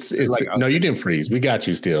 it's like, no, you didn't freeze. We got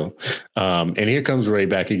you still. And here comes Ray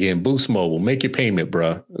back again. Boost Mobile, make your payment,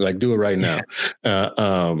 bruh. Like do it right now.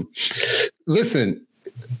 Listen.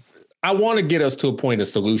 I want to get us to a point of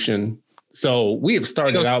solution. So we have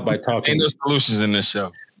started out by talking. Ain't no solutions in this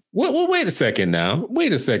show. Well, wait a second now.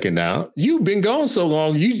 You've been gone so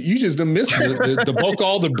long. You just missed the bulk of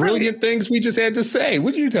all the brilliant things we just had to say.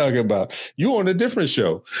 What are you talking about? You on a different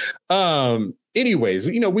show. Anyways,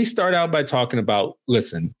 you know, we start out by talking about,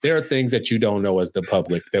 listen, there are things that you don't know as the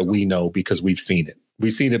public that we know because we've seen it.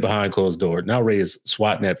 We've seen it behind closed doors. Now Ray is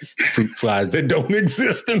swatting at fruit flies that don't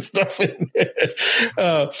exist and stuff in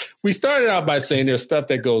there. We started out by saying there's stuff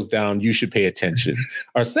that goes down. You should pay attention.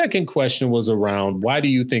 Our second question was around, why do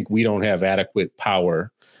you think we don't have adequate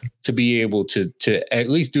power to be able to at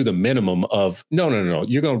least do the minimum of, no,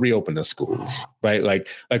 you're going to reopen the schools, right? Like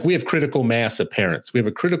we have critical mass of parents. We have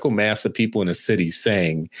a critical mass of people in a city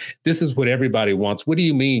saying, this is what everybody wants. What do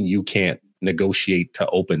you mean you can't negotiate to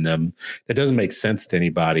open them? That doesn't make sense to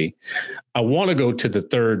anybody. I want to go to the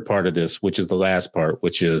third part of this, which is the last part,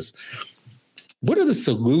 which is what are the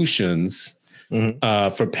solutions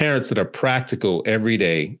for parents that are practical every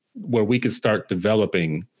day where we could start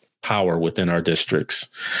developing power within our districts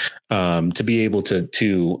to be able to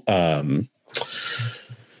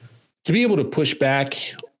be able to push back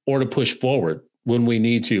or to push forward when we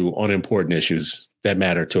need to on important issues. that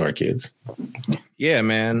matter to our kids? Yeah,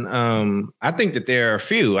 man. I think that there are a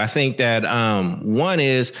few. I think that one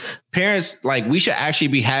is parents, like we should actually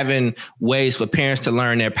be having ways for parents to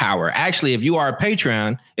learn their power. Actually, if you are a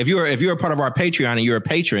Patreon, if you're a part of our Patreon and you're a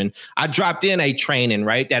patron, I dropped in a training,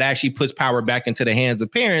 right, that actually puts power back into the hands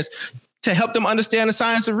of parents to help them understand the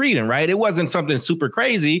science of reading, right? It wasn't something super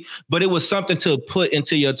crazy, but it was something to put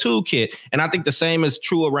into your toolkit. And I think the same is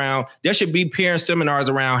true around, there should be parent seminars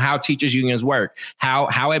around how teachers unions work,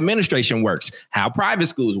 how administration works, how private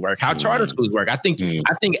schools work, how charter schools work. I think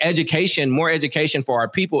education, more education for our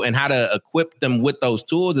people and how to equip them with those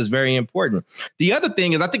tools is very important. The other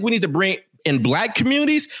thing is I think we need to bring, in Black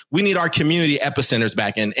communities, we need our community epicenters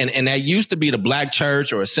back. And that used to be the Black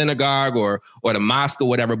church or a synagogue or the mosque or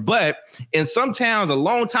whatever. But in some towns a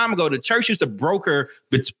long time ago, the church used to broker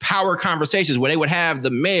power conversations where they would have the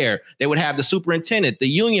mayor, they would have the superintendent, the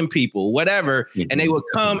union people, whatever. And they would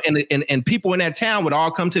come and people in that town would all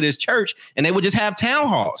come to this church and they would just have town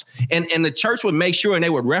halls. And the church would make sure and they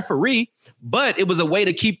would referee. But it was a way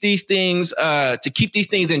to keep these things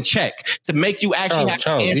in check, to make you actually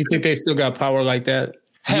Charles, do you think they still got power like that?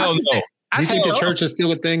 Hell no. Do you think the church is still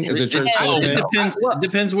a thing? Is the church still a thing? It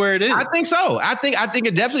depends where it is. I think so. I think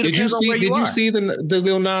it definitely depends on where you are. Did you see the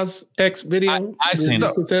Lil Nas X video? I seen it.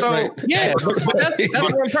 Yeah, but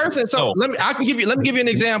that's one person. So let me give you an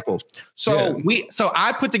example. So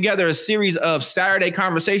I put together a series of Saturday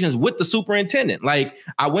conversations with the superintendent. Like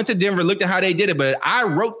I went to Denver, looked at how they did it, but I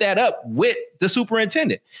wrote that up with the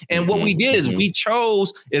superintendent. And what we did is we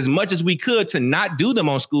chose as much as we could to not do them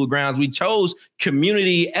on school grounds. We chose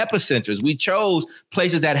community epicenters. We chose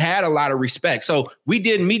places that had a lot of respect. So we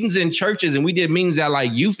did meetings in churches and we did meetings at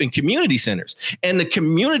like youth and community centers. And the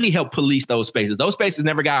community helped police those spaces. Those spaces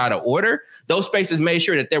never got out of order. Those spaces made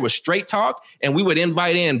sure that there was straight talk, and we would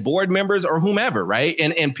invite in board members or whomever, right?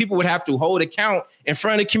 And people would have to hold account in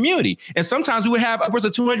front of the community. And sometimes we would have upwards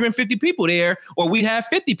of 250 people there, or we'd have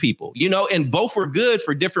 50 people, and both were good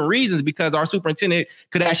for different reasons because our superintendent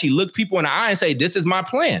could actually look people in the eye and say, this is my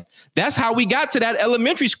plan. That's how we got to that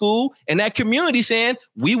elementary school and that community saying,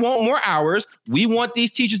 we want more hours. We want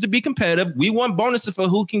these teachers to be competitive. We want bonuses for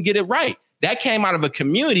who can get it right. That came out of a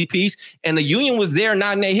community piece, and the union was there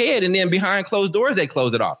nodding their head, and then behind closed doors, they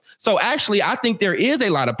closed it off. So actually, I think there is a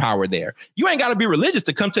lot of power there. You ain't got to be religious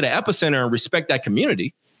to come to the epicenter and respect that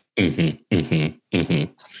community. Yeah.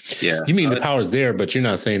 You mean the power's there, but you're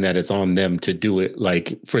not saying that it's on them to do it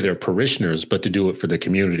like for their parishioners, but to do it for the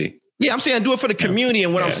community. Yeah, I'm saying do it for the community.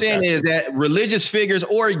 And what I'm saying is that religious figures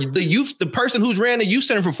or the person who's ran the youth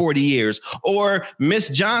center for 40 years or Miss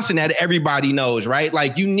Johnson that everybody knows, right?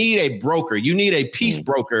 Like you need a broker. You need a peace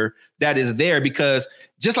broker that is there because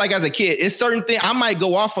just like as a kid, it's certain things. I might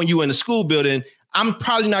go off on you in the school building. I'm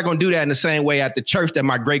probably not going to do that in the same way at the church that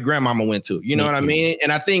my great grandmama went to. You know what I mean?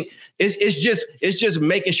 And I think it's just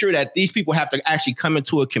making sure that these people have to actually come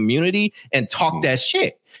into a community and talk that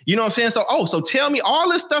shit. You know what I'm saying? So tell me all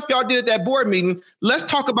this stuff y'all did at that board meeting. Let's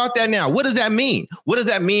talk about that now. What does that mean? What does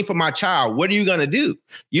that mean for my child? What are you going to do?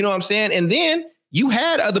 You know what I'm saying? And then you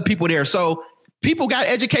had other people there. So people got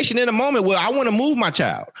education in a moment where I want to move my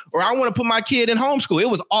child or I want to put my kid in homeschool. It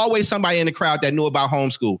was always somebody in the crowd that knew about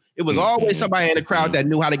homeschool. It was always somebody in the crowd that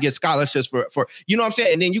knew how to get scholarships for, you know what I'm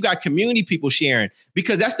saying? And then you got community people sharing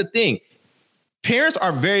because that's the thing. Parents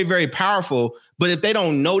are very, very powerful, but if they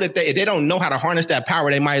don't know if they don't know how to harness that power,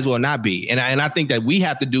 they might as well not be. And I think that we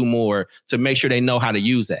have to do more to make sure they know how to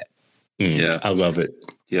use that. Yeah, I love it.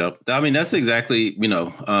 Yeah, I mean that's exactly I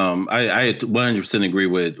 100% agree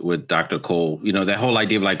with Dr. Cole. That whole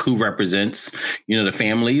idea of like who represents the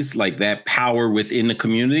families, like that power within the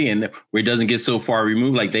community, and where it doesn't get so far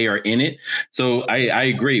removed, like they are in it. So I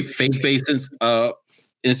agree. Faith-based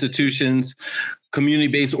institutions.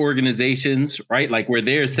 Community-based organizations, right? Like where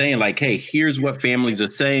they're saying like, hey, here's what families are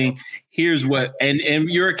saying. Here's what, and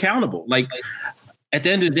you're accountable. Like at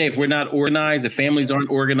the end of the day, if we're not organized, if families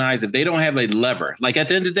aren't organized, if they don't have a lever, like at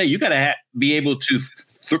the end of the day, you got to be able to,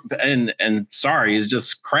 and sorry, it's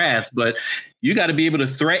just crass, but you got to be able to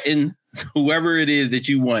threaten whoever it is that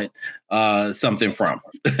you want something from.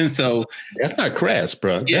 And so that's not crass,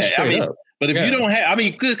 bro. That's straight up. But if you don't have,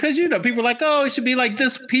 because people are like, oh, it should be like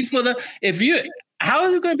this peaceful. How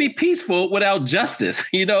is it going to be peaceful without justice?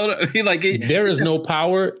 Like there is no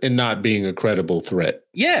power in not being a credible threat.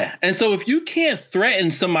 Yeah, and so if you can't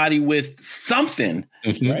threaten somebody with something,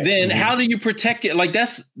 then how do you protect it? Like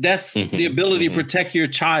that's the ability to protect your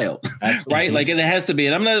child, right? Like, and it has to be.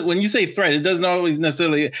 And I'm not, when you say threat, it doesn't always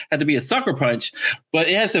necessarily have to be a sucker punch, but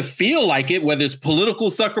it has to feel like it. Whether it's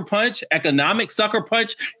political sucker punch, economic sucker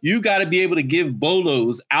punch, you got to be able to give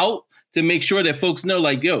bolos out to make sure that folks know,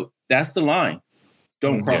 like, yo, that's the line.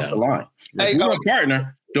 don't cross the line. If you're a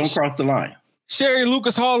partner, don't cross the line. Sherry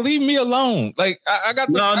Lucas Hall, leave me alone. Like I got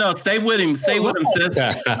no, stay with him. Stay with him, sis.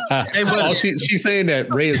 Stay with him. She's saying that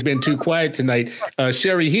Ray has been too quiet tonight.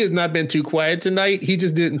 Sherry, he has not been too quiet tonight. He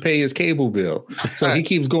just didn't pay his cable bill, so he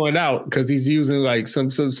keeps going out because he's using like some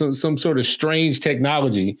sort of strange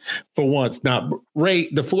technology for once. Now, Ray,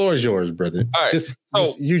 the floor is yours, brother. All right, just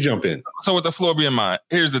you jump in. So with the floor being mine,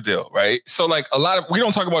 here's the deal, right? So like we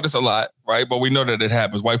don't talk about this a lot, right? But we know that it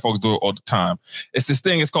happens. White folks do it all the time. It's this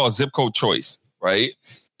thing. It's called zip code choice. Right.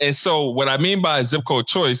 And so what I mean by zip code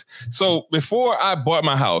choice. So before I bought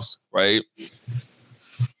my house, right,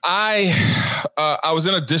 I was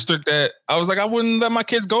in a district that I was like, I wouldn't let my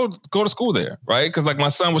kids go to school there. Right. Because like my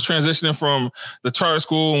son was transitioning from the charter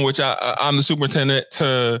school in which I'm the superintendent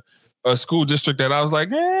to a school district that I was like,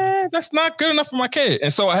 that's not good enough for my kid.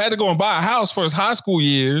 And so I had to go and buy a house for his high school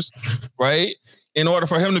years. Right. In order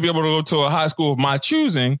for him to be able to go to a high school of my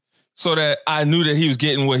choosing, so that I knew that he was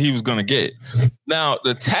getting what he was going to get. Now,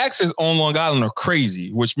 the taxes on Long Island are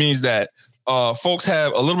crazy, which means that folks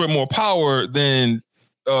have a little bit more power than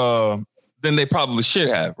they probably should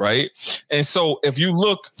have, right? And so if you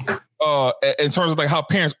look in terms of like how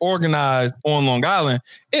parents organized on Long Island,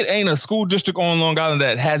 it ain't a school district on Long Island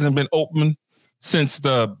that hasn't been open since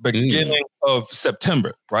the beginning of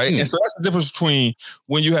September, right? And so that's the difference between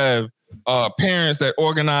when you have parents that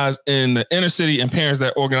organize in the inner city and parents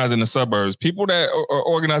that organize in the suburbs. People that are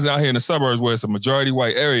organizing out here in the suburbs where it's a majority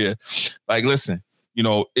white area, like, listen, you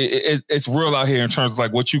know, it's real out here in terms of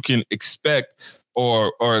like what you can expect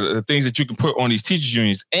or the things that you can put on these teachers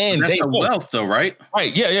unions. And that's wealth though, right?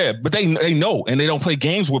 Right. Yeah. But they know, and they don't play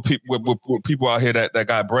games with people out here that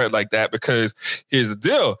got bread like that, because here's the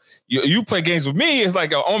deal. You play games with me. It's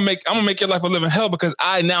like, I'm gonna make your life a living hell because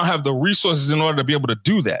I now have the resources in order to be able to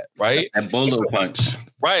do that. Right. That bolo punch.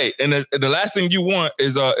 Right. And the last thing you want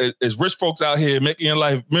is rich folks out here making your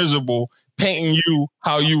life miserable, painting you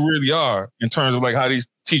how you really are in terms of like how these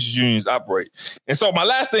teachers unions operate. And so my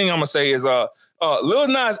last thing I'm gonna say is Lil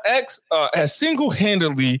Nas X has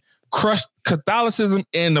single-handedly crushed Catholicism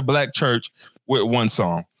and the Black church with one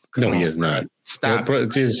song. No, he is not. Stop. Bro,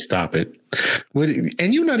 just stop it.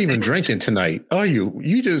 And you're not even drinking tonight, are you?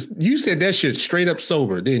 You said that shit straight up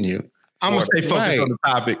sober, didn't you? I'm gonna stay focused on the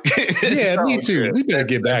topic. Yeah, me too. We better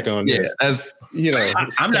get back on this. As you know,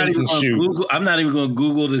 I'm not even going to Google. I'm not even going to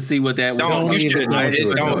Google to see what that. Don't waste your time.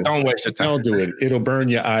 Don't do it. It'll burn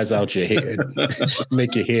your eyes out your head,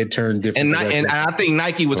 make your head turn different. And I think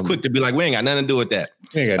Nike was quick to be like, we ain't got nothing to do with that.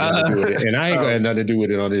 We ain't got nothing to do with it, and I ain't got nothing to do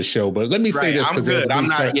with it on this show. But let me say this because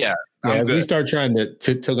as we start trying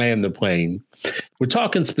to land the plane, we're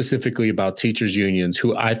talking specifically about teachers unions,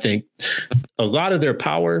 who I think a lot of their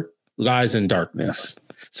power lies in darkness.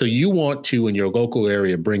 So you want to, in your local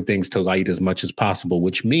area, bring things to light as much as possible,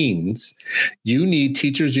 which means you need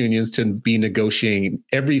teachers unions to be negotiating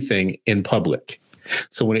everything in public.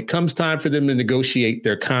 So when it comes time for them to negotiate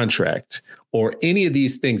their contract or any of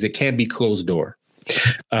these things, it can't be closed door.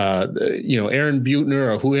 Aaron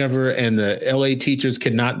Buettner or whoever and the LA teachers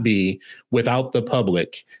cannot be without the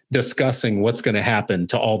public discussing what's going to happen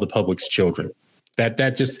to all the public's children.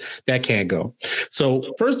 That can't go. So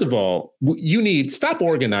first of all, stop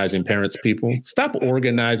organizing parents, people. Stop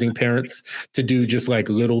organizing parents to do just like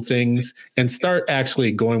little things and start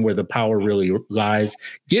actually going where the power really lies.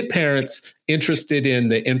 Get parents interested in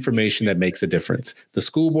the information that makes a difference. The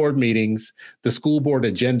school board meetings, the school board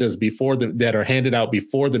agendas that are handed out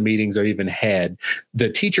before the meetings are even had, the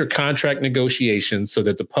teacher contract negotiations so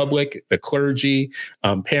that the public, the clergy,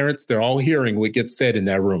 parents, they're all hearing what gets said in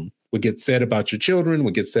that room. What gets said about your children,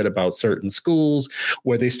 what gets said about certain schools,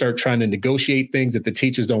 where they start trying to negotiate things that the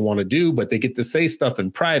teachers don't want to do, but they get to say stuff in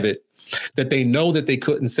private that they know that they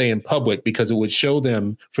couldn't say in public because it would show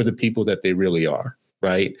them for the people that they really are.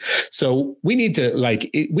 Right. So we need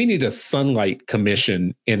a sunlight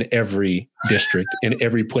commission in every district, in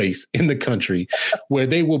every place in the country where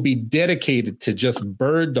they will be dedicated to just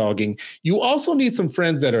bird dogging. You also need some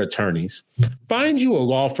friends that are attorneys. Find you a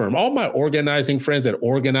law firm. All my organizing friends that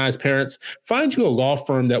organize parents, find you a law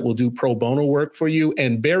firm that will do pro bono work for you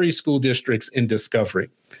and bury school districts in discovery.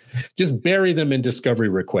 Just bury them in discovery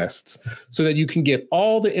requests so that you can get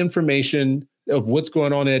all the information of what's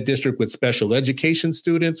going on in that district with special education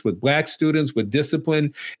students, with Black students, with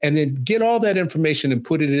discipline, and then get all that information and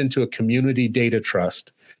put it into a community data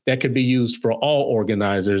trust that could be used for all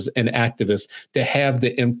organizers and activists to have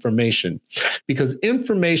the information, because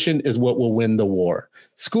information is what will win the war.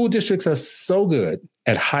 School districts are so good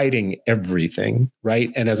at hiding everything,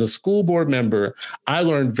 right? And as a school board member, I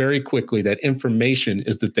learned very quickly that information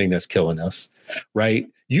is the thing that's killing us, right?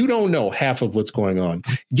 You don't know half of what's going on.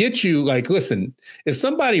 Listen, if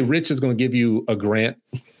somebody rich is going to give you a grant,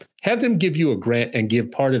 have them give you a grant and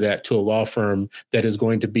give part of that to a law firm that is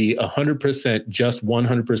going to be 100%, just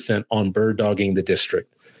 100% on bird dogging the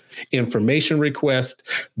district. Information request,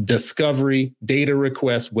 discovery, data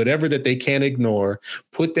request, whatever that they can't ignore,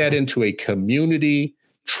 put that into a community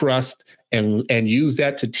trust and use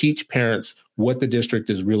that to teach parents what the district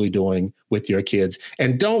is really doing with your kids.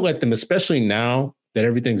 And don't let them, especially now that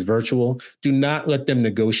everything's virtual, do not let them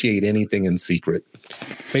negotiate anything in secret.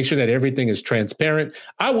 Make sure that everything is transparent.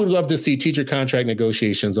 I would love to see teacher contract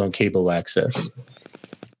negotiations on cable access.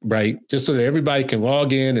 Right? Just so that everybody can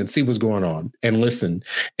log in and see what's going on and listen.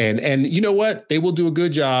 And you know what? They will do a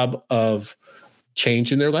good job of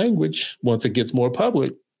changing their language once it gets more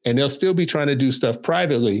public. And they'll still be trying to do stuff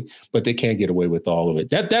privately, but they can't get away with all of it.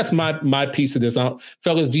 That's my piece of this.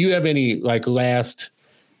 Fellas, do you have any last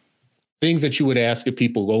things that you would ask of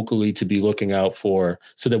people locally to be looking out for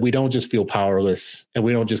so that we don't just feel powerless and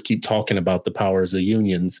we don't just keep talking about the powers of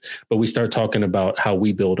unions, but we start talking about how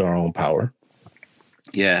we build our own power?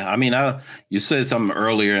 Yeah, I mean, you said something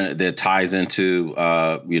earlier that ties into,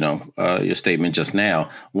 your statement just now.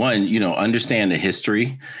 One, understand the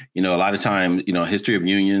history. A lot of time, history of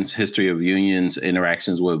unions,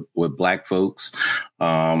 interactions with Black folks.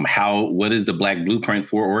 What is the Black blueprint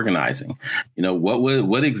for organizing?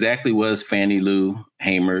 What exactly was Fannie Lou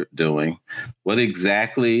Hamer doing? What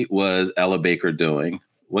exactly was Ella Baker doing?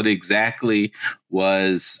 What exactly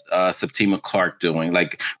was Septima Clark doing?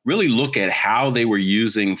 Really look at how they were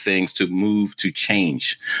using things to move to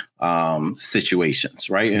change situations,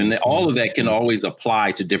 right? And all of that can always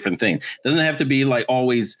apply to different things. It doesn't have to be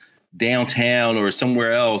always downtown or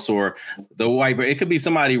somewhere else or the white. It could be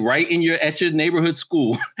somebody right at your neighborhood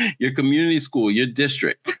school, your community school, your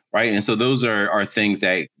district, right? And so those are things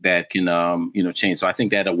that can change. So I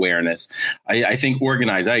think that awareness. I think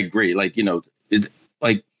organize. I agree.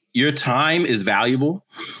 Your time is valuable,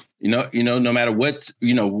 no matter what,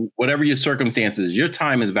 whatever your circumstances, your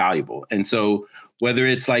time is valuable. And so whether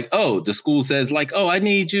it's the school says I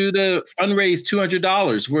need you to fundraise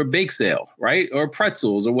 $200 for a bake sale, right? Or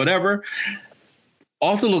pretzels or whatever.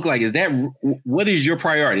 Also look what is your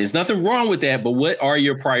priority? There's nothing wrong with that, but what are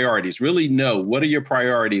your priorities? Really know what are your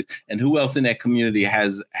priorities and who else in that community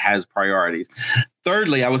has priorities.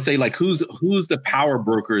 Thirdly, I would say who's the power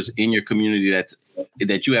brokers in your community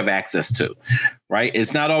that you have access to, right?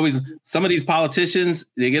 It's not always some of these politicians,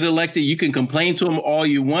 they get elected. You can complain to them all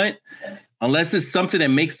you want, unless it's something that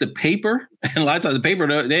makes the paper. And a lot of times the paper,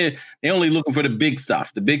 they're only looking for the big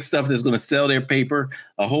stuff that's going to sell their paper.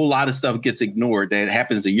 A whole lot of stuff gets ignored that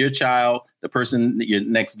happens to your child, the person you're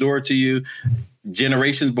next door to you,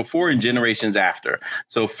 generations before and generations after.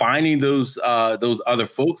 So finding those other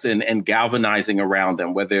folks and galvanizing around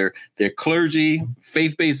them, whether they're clergy,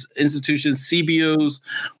 faith-based institutions, CBOs,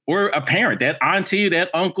 or a parent, that auntie, that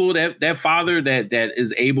uncle, that father that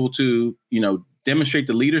is able to, demonstrate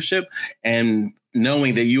the leadership and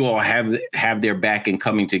knowing that you all have their back and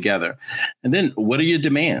coming together. And then what are your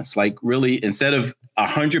demands? Really, instead of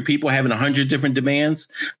 100 people having 100 different demands,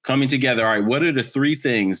 coming together. All right, what are the three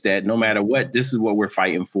things that no matter what, this is what we're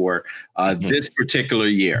fighting for this particular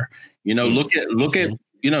year? Look at,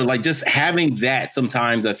 just having that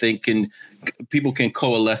sometimes I think people can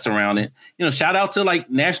coalesce around it. Shout out to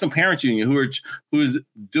National Parents Union who is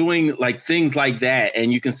doing things like that.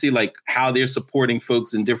 And you can see how they're supporting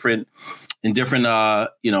folks in different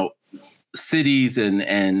cities and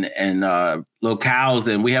locales.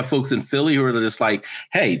 And we have folks in Philly who are just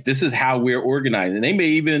hey, this is how we're organizing. And they may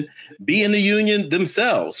even be in the union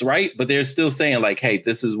themselves, right? But they're still saying hey,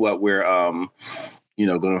 this is what we're going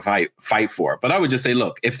to fight for. But I would just say,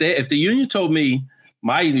 look, if the union told me,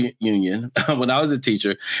 my union, when I was a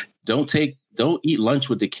teacher, don't eat lunch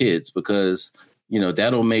with the kids because,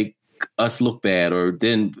 that'll make us look bad. Or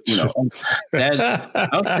then, that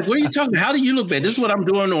I was what are you talking? How do you look bad? This is what I'm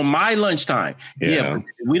doing on my lunchtime. Yeah,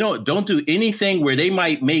 we don't do anything where they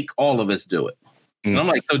might make all of us do it. And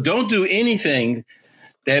I'm so don't do anything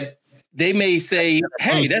that they may say,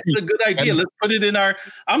 hey, that's a good idea. Let's put it in our.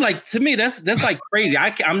 I'm to me, that's crazy.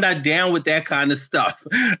 I'm not down with that kind of stuff.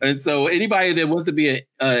 And so anybody that wants to be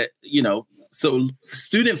so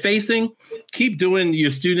student facing, keep doing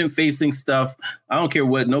your student facing stuff. I don't care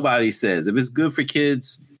what nobody says. If it's good for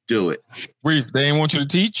kids, do it. Reef, they ain't want you to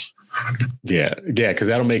teach? Yeah, because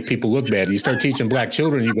that'll make people look bad. You start teaching black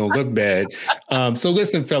children, you're going to look bad. So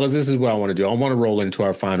listen, fellas, this is what I want to do. I want to roll into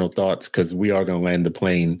our final thoughts because we are going to land the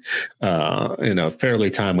plane in a fairly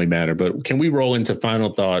timely manner. But can we roll into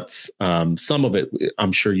final thoughts? Some of it,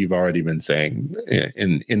 I'm sure you've already been saying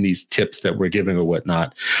in these tips that we're giving or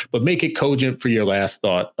whatnot, but make it cogent for your last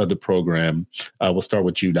thought of the program. We'll start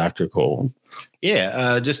with you, Dr. Cole.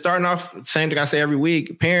 Yeah, just starting off, same thing I say every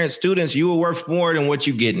week. Parents, students, you are worth more than what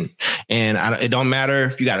you're getting. And it don't matter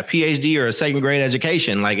if you got a PhD or a second grade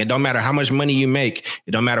education. Like, it don't matter how much money you make.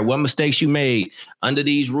 It don't matter what mistakes you made. Under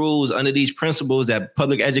these rules, under these principles that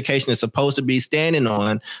public education is supposed to be standing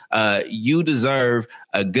on, you deserve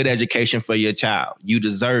a good education for your child. You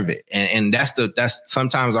deserve it. And that's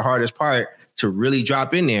sometimes the hardest part to really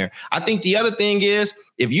drop in there. I think the other thing is,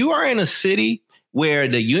 if you are in a city where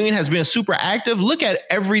the union has been super active, look at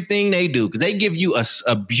everything they do, because they give you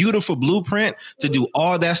a beautiful blueprint to do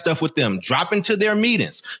all that stuff with them. Drop into their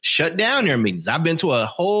meetings, shut down their meetings. I've been to a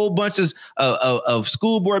whole bunch of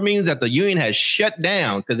school board meetings that the union has shut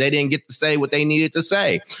down because they didn't get to say what they needed to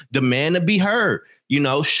say. Demand to be heard.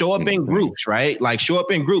 Show up in groups, right? Like, show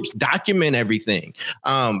up in groups, document everything.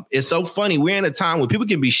 It's so funny. We're in a time where people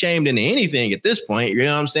can be shamed into anything at this point. You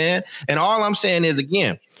know what I'm saying? And all I'm saying is,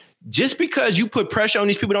 again, just because you put pressure on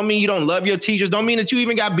these people don't mean you don't love your teachers, don't mean that you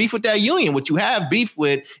even got beef with that union. What you have beef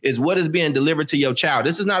with is what is being delivered to your child.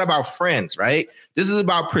 This is not about friends, right? This is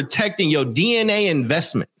about protecting your DNA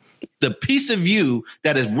investment, the piece of you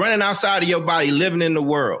that is running outside of your body, living in the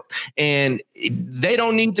world. And they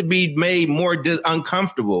don't need to be made more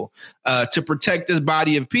uncomfortable to protect this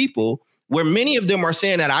body of people, where many of them are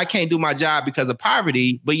saying that I can't do my job because of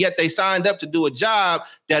poverty, but yet they signed up to do a job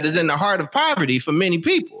that is in the heart of poverty for many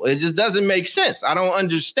people. It just doesn't make sense. I don't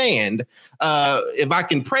understand. If I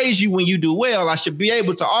can praise you when you do well, I should be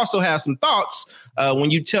able to also have some thoughts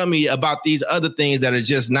when you tell me about these other things that are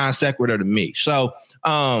just non sequitur to me. So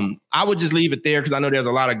I would just leave it there because I know there's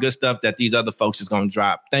a lot of good stuff that these other folks is going to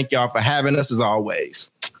drop. Thank y'all for having us as always.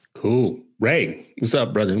 Cool. Ray, what's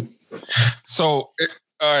up, brother? So,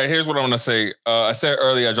 all right, here's what I want to say. I said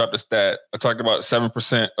earlier, I dropped a stat. I talked about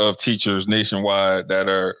 7% of teachers nationwide that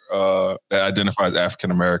are that identify as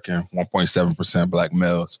African American, 1.7% Black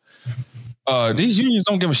males. These unions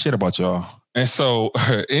don't give a shit about y'all. And so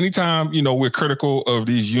anytime, we're critical of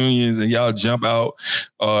these unions and y'all jump out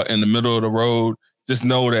in the middle of the road, just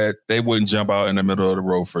know that they wouldn't jump out in the middle of the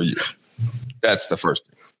road for you. That's the first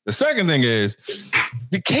thing. The second thing is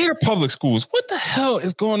Decatur Public Schools. What the hell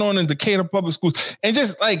is going on in Decatur Public Schools? And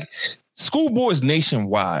just like school boards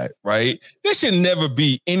nationwide, right? There should never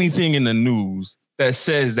be anything in the news that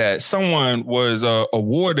says that someone was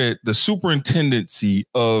awarded the superintendency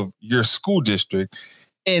of your school district,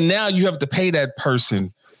 and now you have to pay that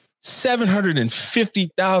person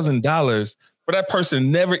 $750,000 for that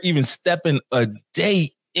person never even stepping a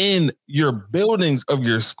day in your buildings of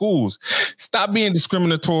your schools. Stop being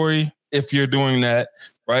discriminatory if you're doing that,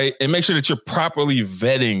 right? And make sure that you're properly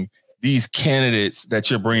vetting these candidates that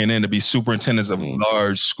you're bringing in to be superintendents of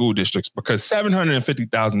large school districts, because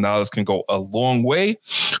 $750,000 can go a long way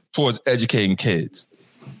towards educating kids.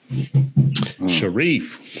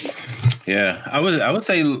 Sharif. Yeah, I would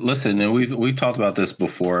say, listen, and we've talked about this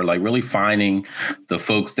before, like really finding the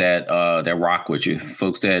folks that rock with you,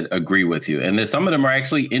 folks that agree with you. And then some of them are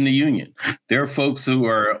actually in the union. There are folks who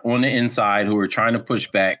are on the inside who are trying to push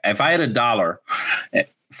back. If I had $1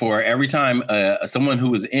 for every time someone who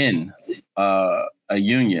was in a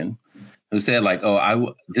union who said like,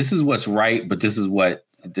 this is what's right, but this is what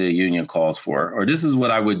the union calls for, or this is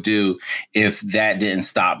what I would do if that didn't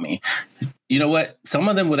stop me. You know what? Some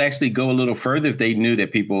of them would actually go a little further if they knew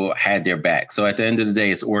that people had their back. So at the end of the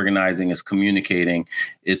day, it's organizing, it's communicating,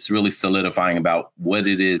 it's really solidifying about what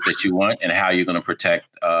it is that you want and how you're going to protect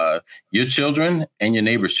your children and your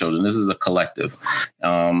neighbor's children. This is a collective.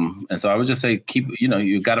 And so I would just say,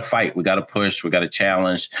 you got to fight. We got to push. We got to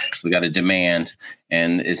challenge. We got to demand.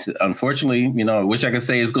 And it's unfortunately, I wish I could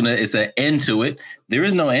say it's an end to it. There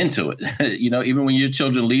is no end to it. Even when your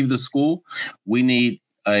children leave the school, we need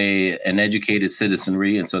an educated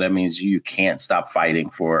citizenry. And so that means you can't stop fighting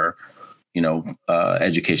for,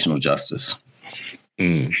 educational justice.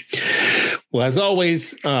 Well, as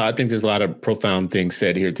always, I think there's a lot of profound things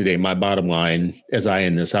said here today. My bottom line, as I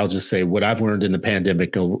end this, I'll just say what I've learned in the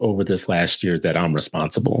pandemic over this last year is that I'm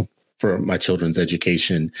responsible for my children's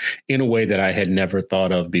education in a way that I had never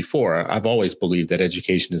thought of before. I've always believed that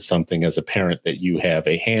education is something as a parent that you have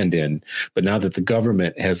a hand in. But now that the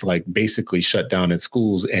government has like basically shut down its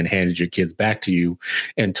schools and handed your kids back to you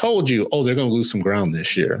and told you, oh, they're going to lose some ground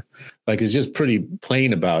this year. Like, it's just pretty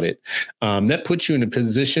plain about it. That puts you in a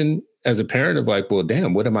position as a parent of like, well,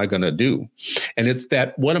 damn, what am I going to do? And it's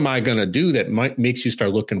that, what am I going to do that makes you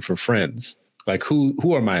start looking for friends. Like, who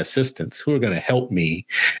are my assistants? Who are going to help me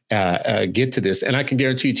get to this? And I can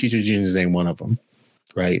guarantee you teachers unions ain't one of them.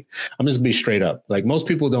 Right. I'm just gonna be straight up. Like, most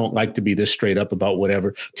people don't like to be this straight up about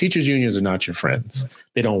whatever. Teachers unions are not your friends.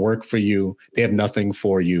 They don't work for you. They have nothing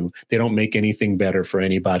for you. They don't make anything better for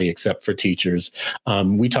anybody except for teachers.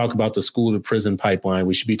 We talk about the school to prison pipeline.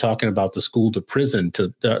 We should be talking about the school to prison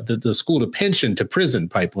to the school to pension to prison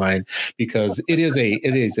pipeline, because it is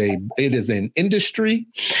an industry,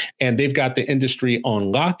 and they've got the industry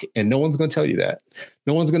on lock, and no one's going to tell you that.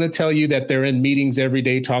 No one's going to tell you that they're in meetings every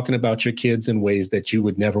day talking about your kids in ways that you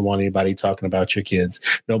would never want anybody talking about your kids.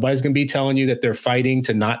 Nobody's going to be telling you that they're fighting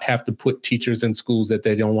to not have to put teachers in schools that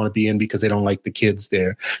they don't want to be in because they don't like the kids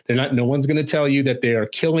there. No one's going to tell you that they are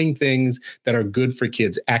killing things that are good for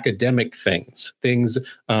kids, academic things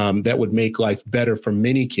that would make life better for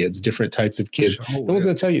many kids, different types of kids. No one's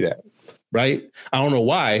going to tell you that. Right. I don't know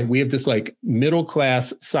why we have this like middle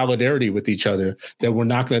class solidarity with each other that we're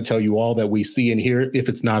not going to tell you all that we see and hear if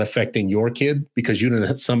it's not affecting your kid because you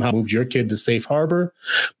didn't somehow moved your kid to safe harbor.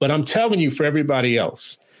 But I'm telling you, for everybody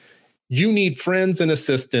else, you need friends and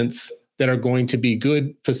assistants that are going to be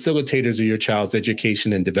good facilitators of your child's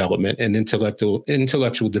education and development and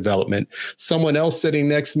intellectual development. Someone else sitting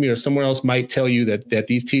next to me or someone else might tell you that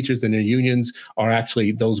these teachers and their unions are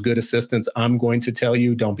actually those good assistants. I'm going to tell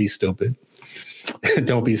you, don't be stupid.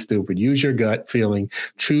 Don't be stupid. Use your gut feeling.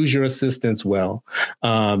 Choose your assistants well.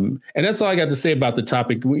 And that's all I got to say about the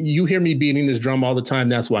topic. You hear me beating this drum all the time.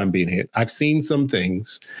 That's why I'm being here. I've seen some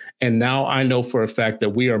things. And now I know for a fact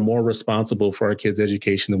that we are more responsible for our kids'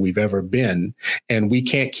 education than we've ever been. And we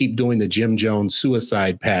can't keep doing the Jim Jones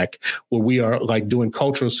suicide pact where we are like doing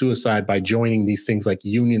cultural suicide by joining these things like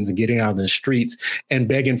unions and getting out in the streets and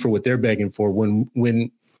begging for what they're begging for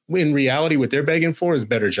when in reality, what they're begging for is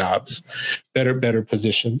better jobs, better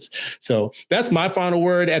positions. So that's my final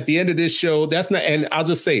word at the end of this show. That's not, and I'll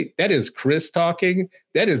just say that is Chris talking.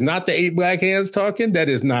 That is not the 8 Black Hands talking. That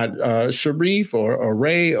is not Sharif or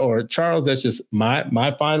Ray or Charles. That's just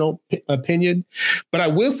my final opinion. But I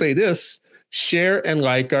will say this: share and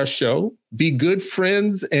like our show. Be good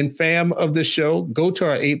friends and fam of the show. Go to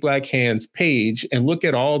our 8 Black Hands page and look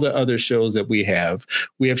at all the other shows that we have.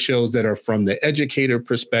 We have shows that are from the educator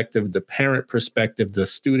perspective, the parent perspective, the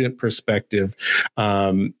student perspective.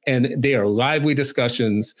 And they are lively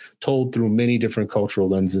discussions told through many different cultural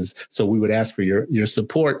lenses. So we would ask for your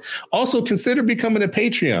support. Also, consider becoming a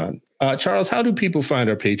Patreon. Charles, how do people find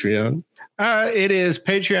our Patreon? It is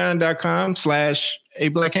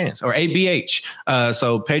patreon.com/8blackhands or ABH.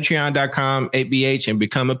 So patreon.com, 8BH, and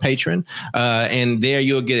become a patron. And there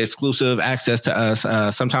you'll get exclusive access to us.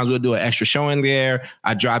 Sometimes we'll do an extra show in there.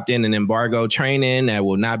 I dropped in an embargo training that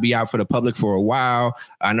will not be out for the public for a while.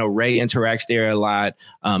 I know Ray interacts there a lot.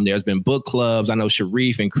 There's been book clubs. I know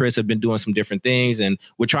Sharif and Chris have been doing some different things, and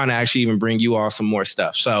we're trying to actually even bring you all some more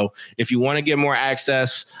stuff. So if you want to get more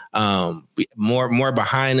access, more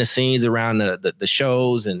behind the scenes around the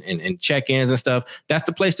shows and check-ins and stuff, that's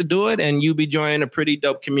the place to do it. And you'll be joining a pretty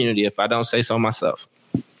dope community, if I don't say so myself.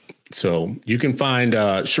 So you can find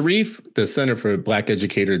Sharif, the Center for Black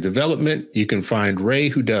Educator Development. You can find Ray,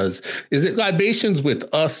 who does, is it Libations with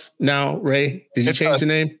Us now, Ray? Did you change the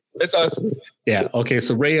name? It's us. Yeah. Okay.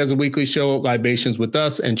 So Ray has a weekly show, Libations with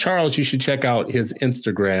Us. And Charles, you should check out his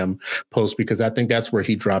Instagram post, because I think that's where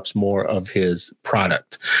he drops more of his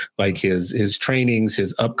product, like his trainings,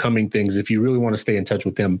 his upcoming things. If you really want to stay in touch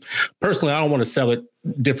with him personally, I don't want to sell it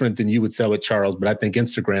different than you would sell it, Charles, but I think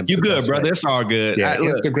Instagram. You good, brother. It's all good. Yeah,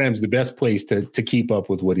 Instagram's the best place to keep up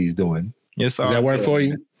with what he's doing. Does that work for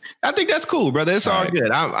you? I think that's cool, brother. It's all good.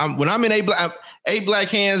 When I'm in 8 Black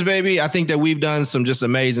Hands, baby, I think that we've done some just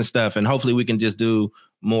amazing stuff, and hopefully we can just do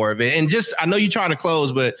more of it. And just, I know you're trying to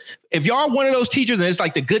close, but if y'all one of those teachers and it's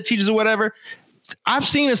like the good teachers or whatever, I've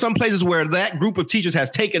seen in some places where that group of teachers has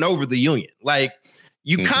taken over the union. Like,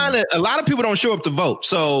 you kind of, a lot of people don't show up to vote.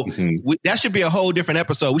 So that should be a whole different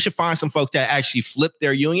episode. We should find some folks that actually flip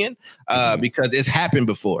their union because it's happened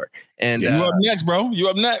before. And you up next, bro. You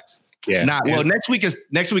up next. Yeah. Well, next week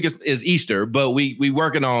is Easter, but we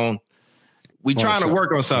working on We trying to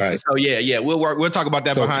work on something. Right. So yeah, we'll talk about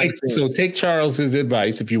that behind the scenes. So take Charles's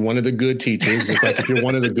advice. If you're one of the good teachers, just like if you're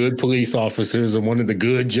one of the good police officers or one of the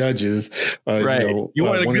good judges, right? You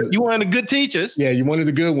one of the good teachers. Yeah, you're one of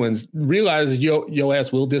the good ones. Realize your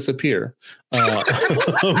ass will disappear.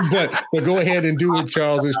 But go ahead and do what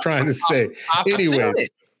Charles is trying to say. Anyway.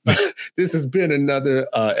 This has been another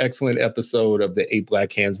excellent episode of the 8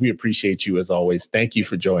 Black Hands. We appreciate you as always. Thank you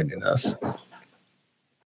for joining us.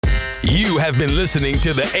 You have been listening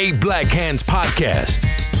to the 8 Black Hands podcast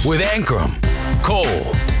with Ankrum, Cole,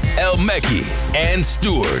 El Mekki, and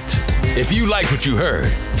Stewart. If you like what you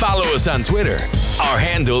heard, follow us on Twitter. Our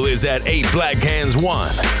handle is at 8 Black Hands 1.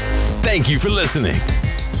 Thank you for listening.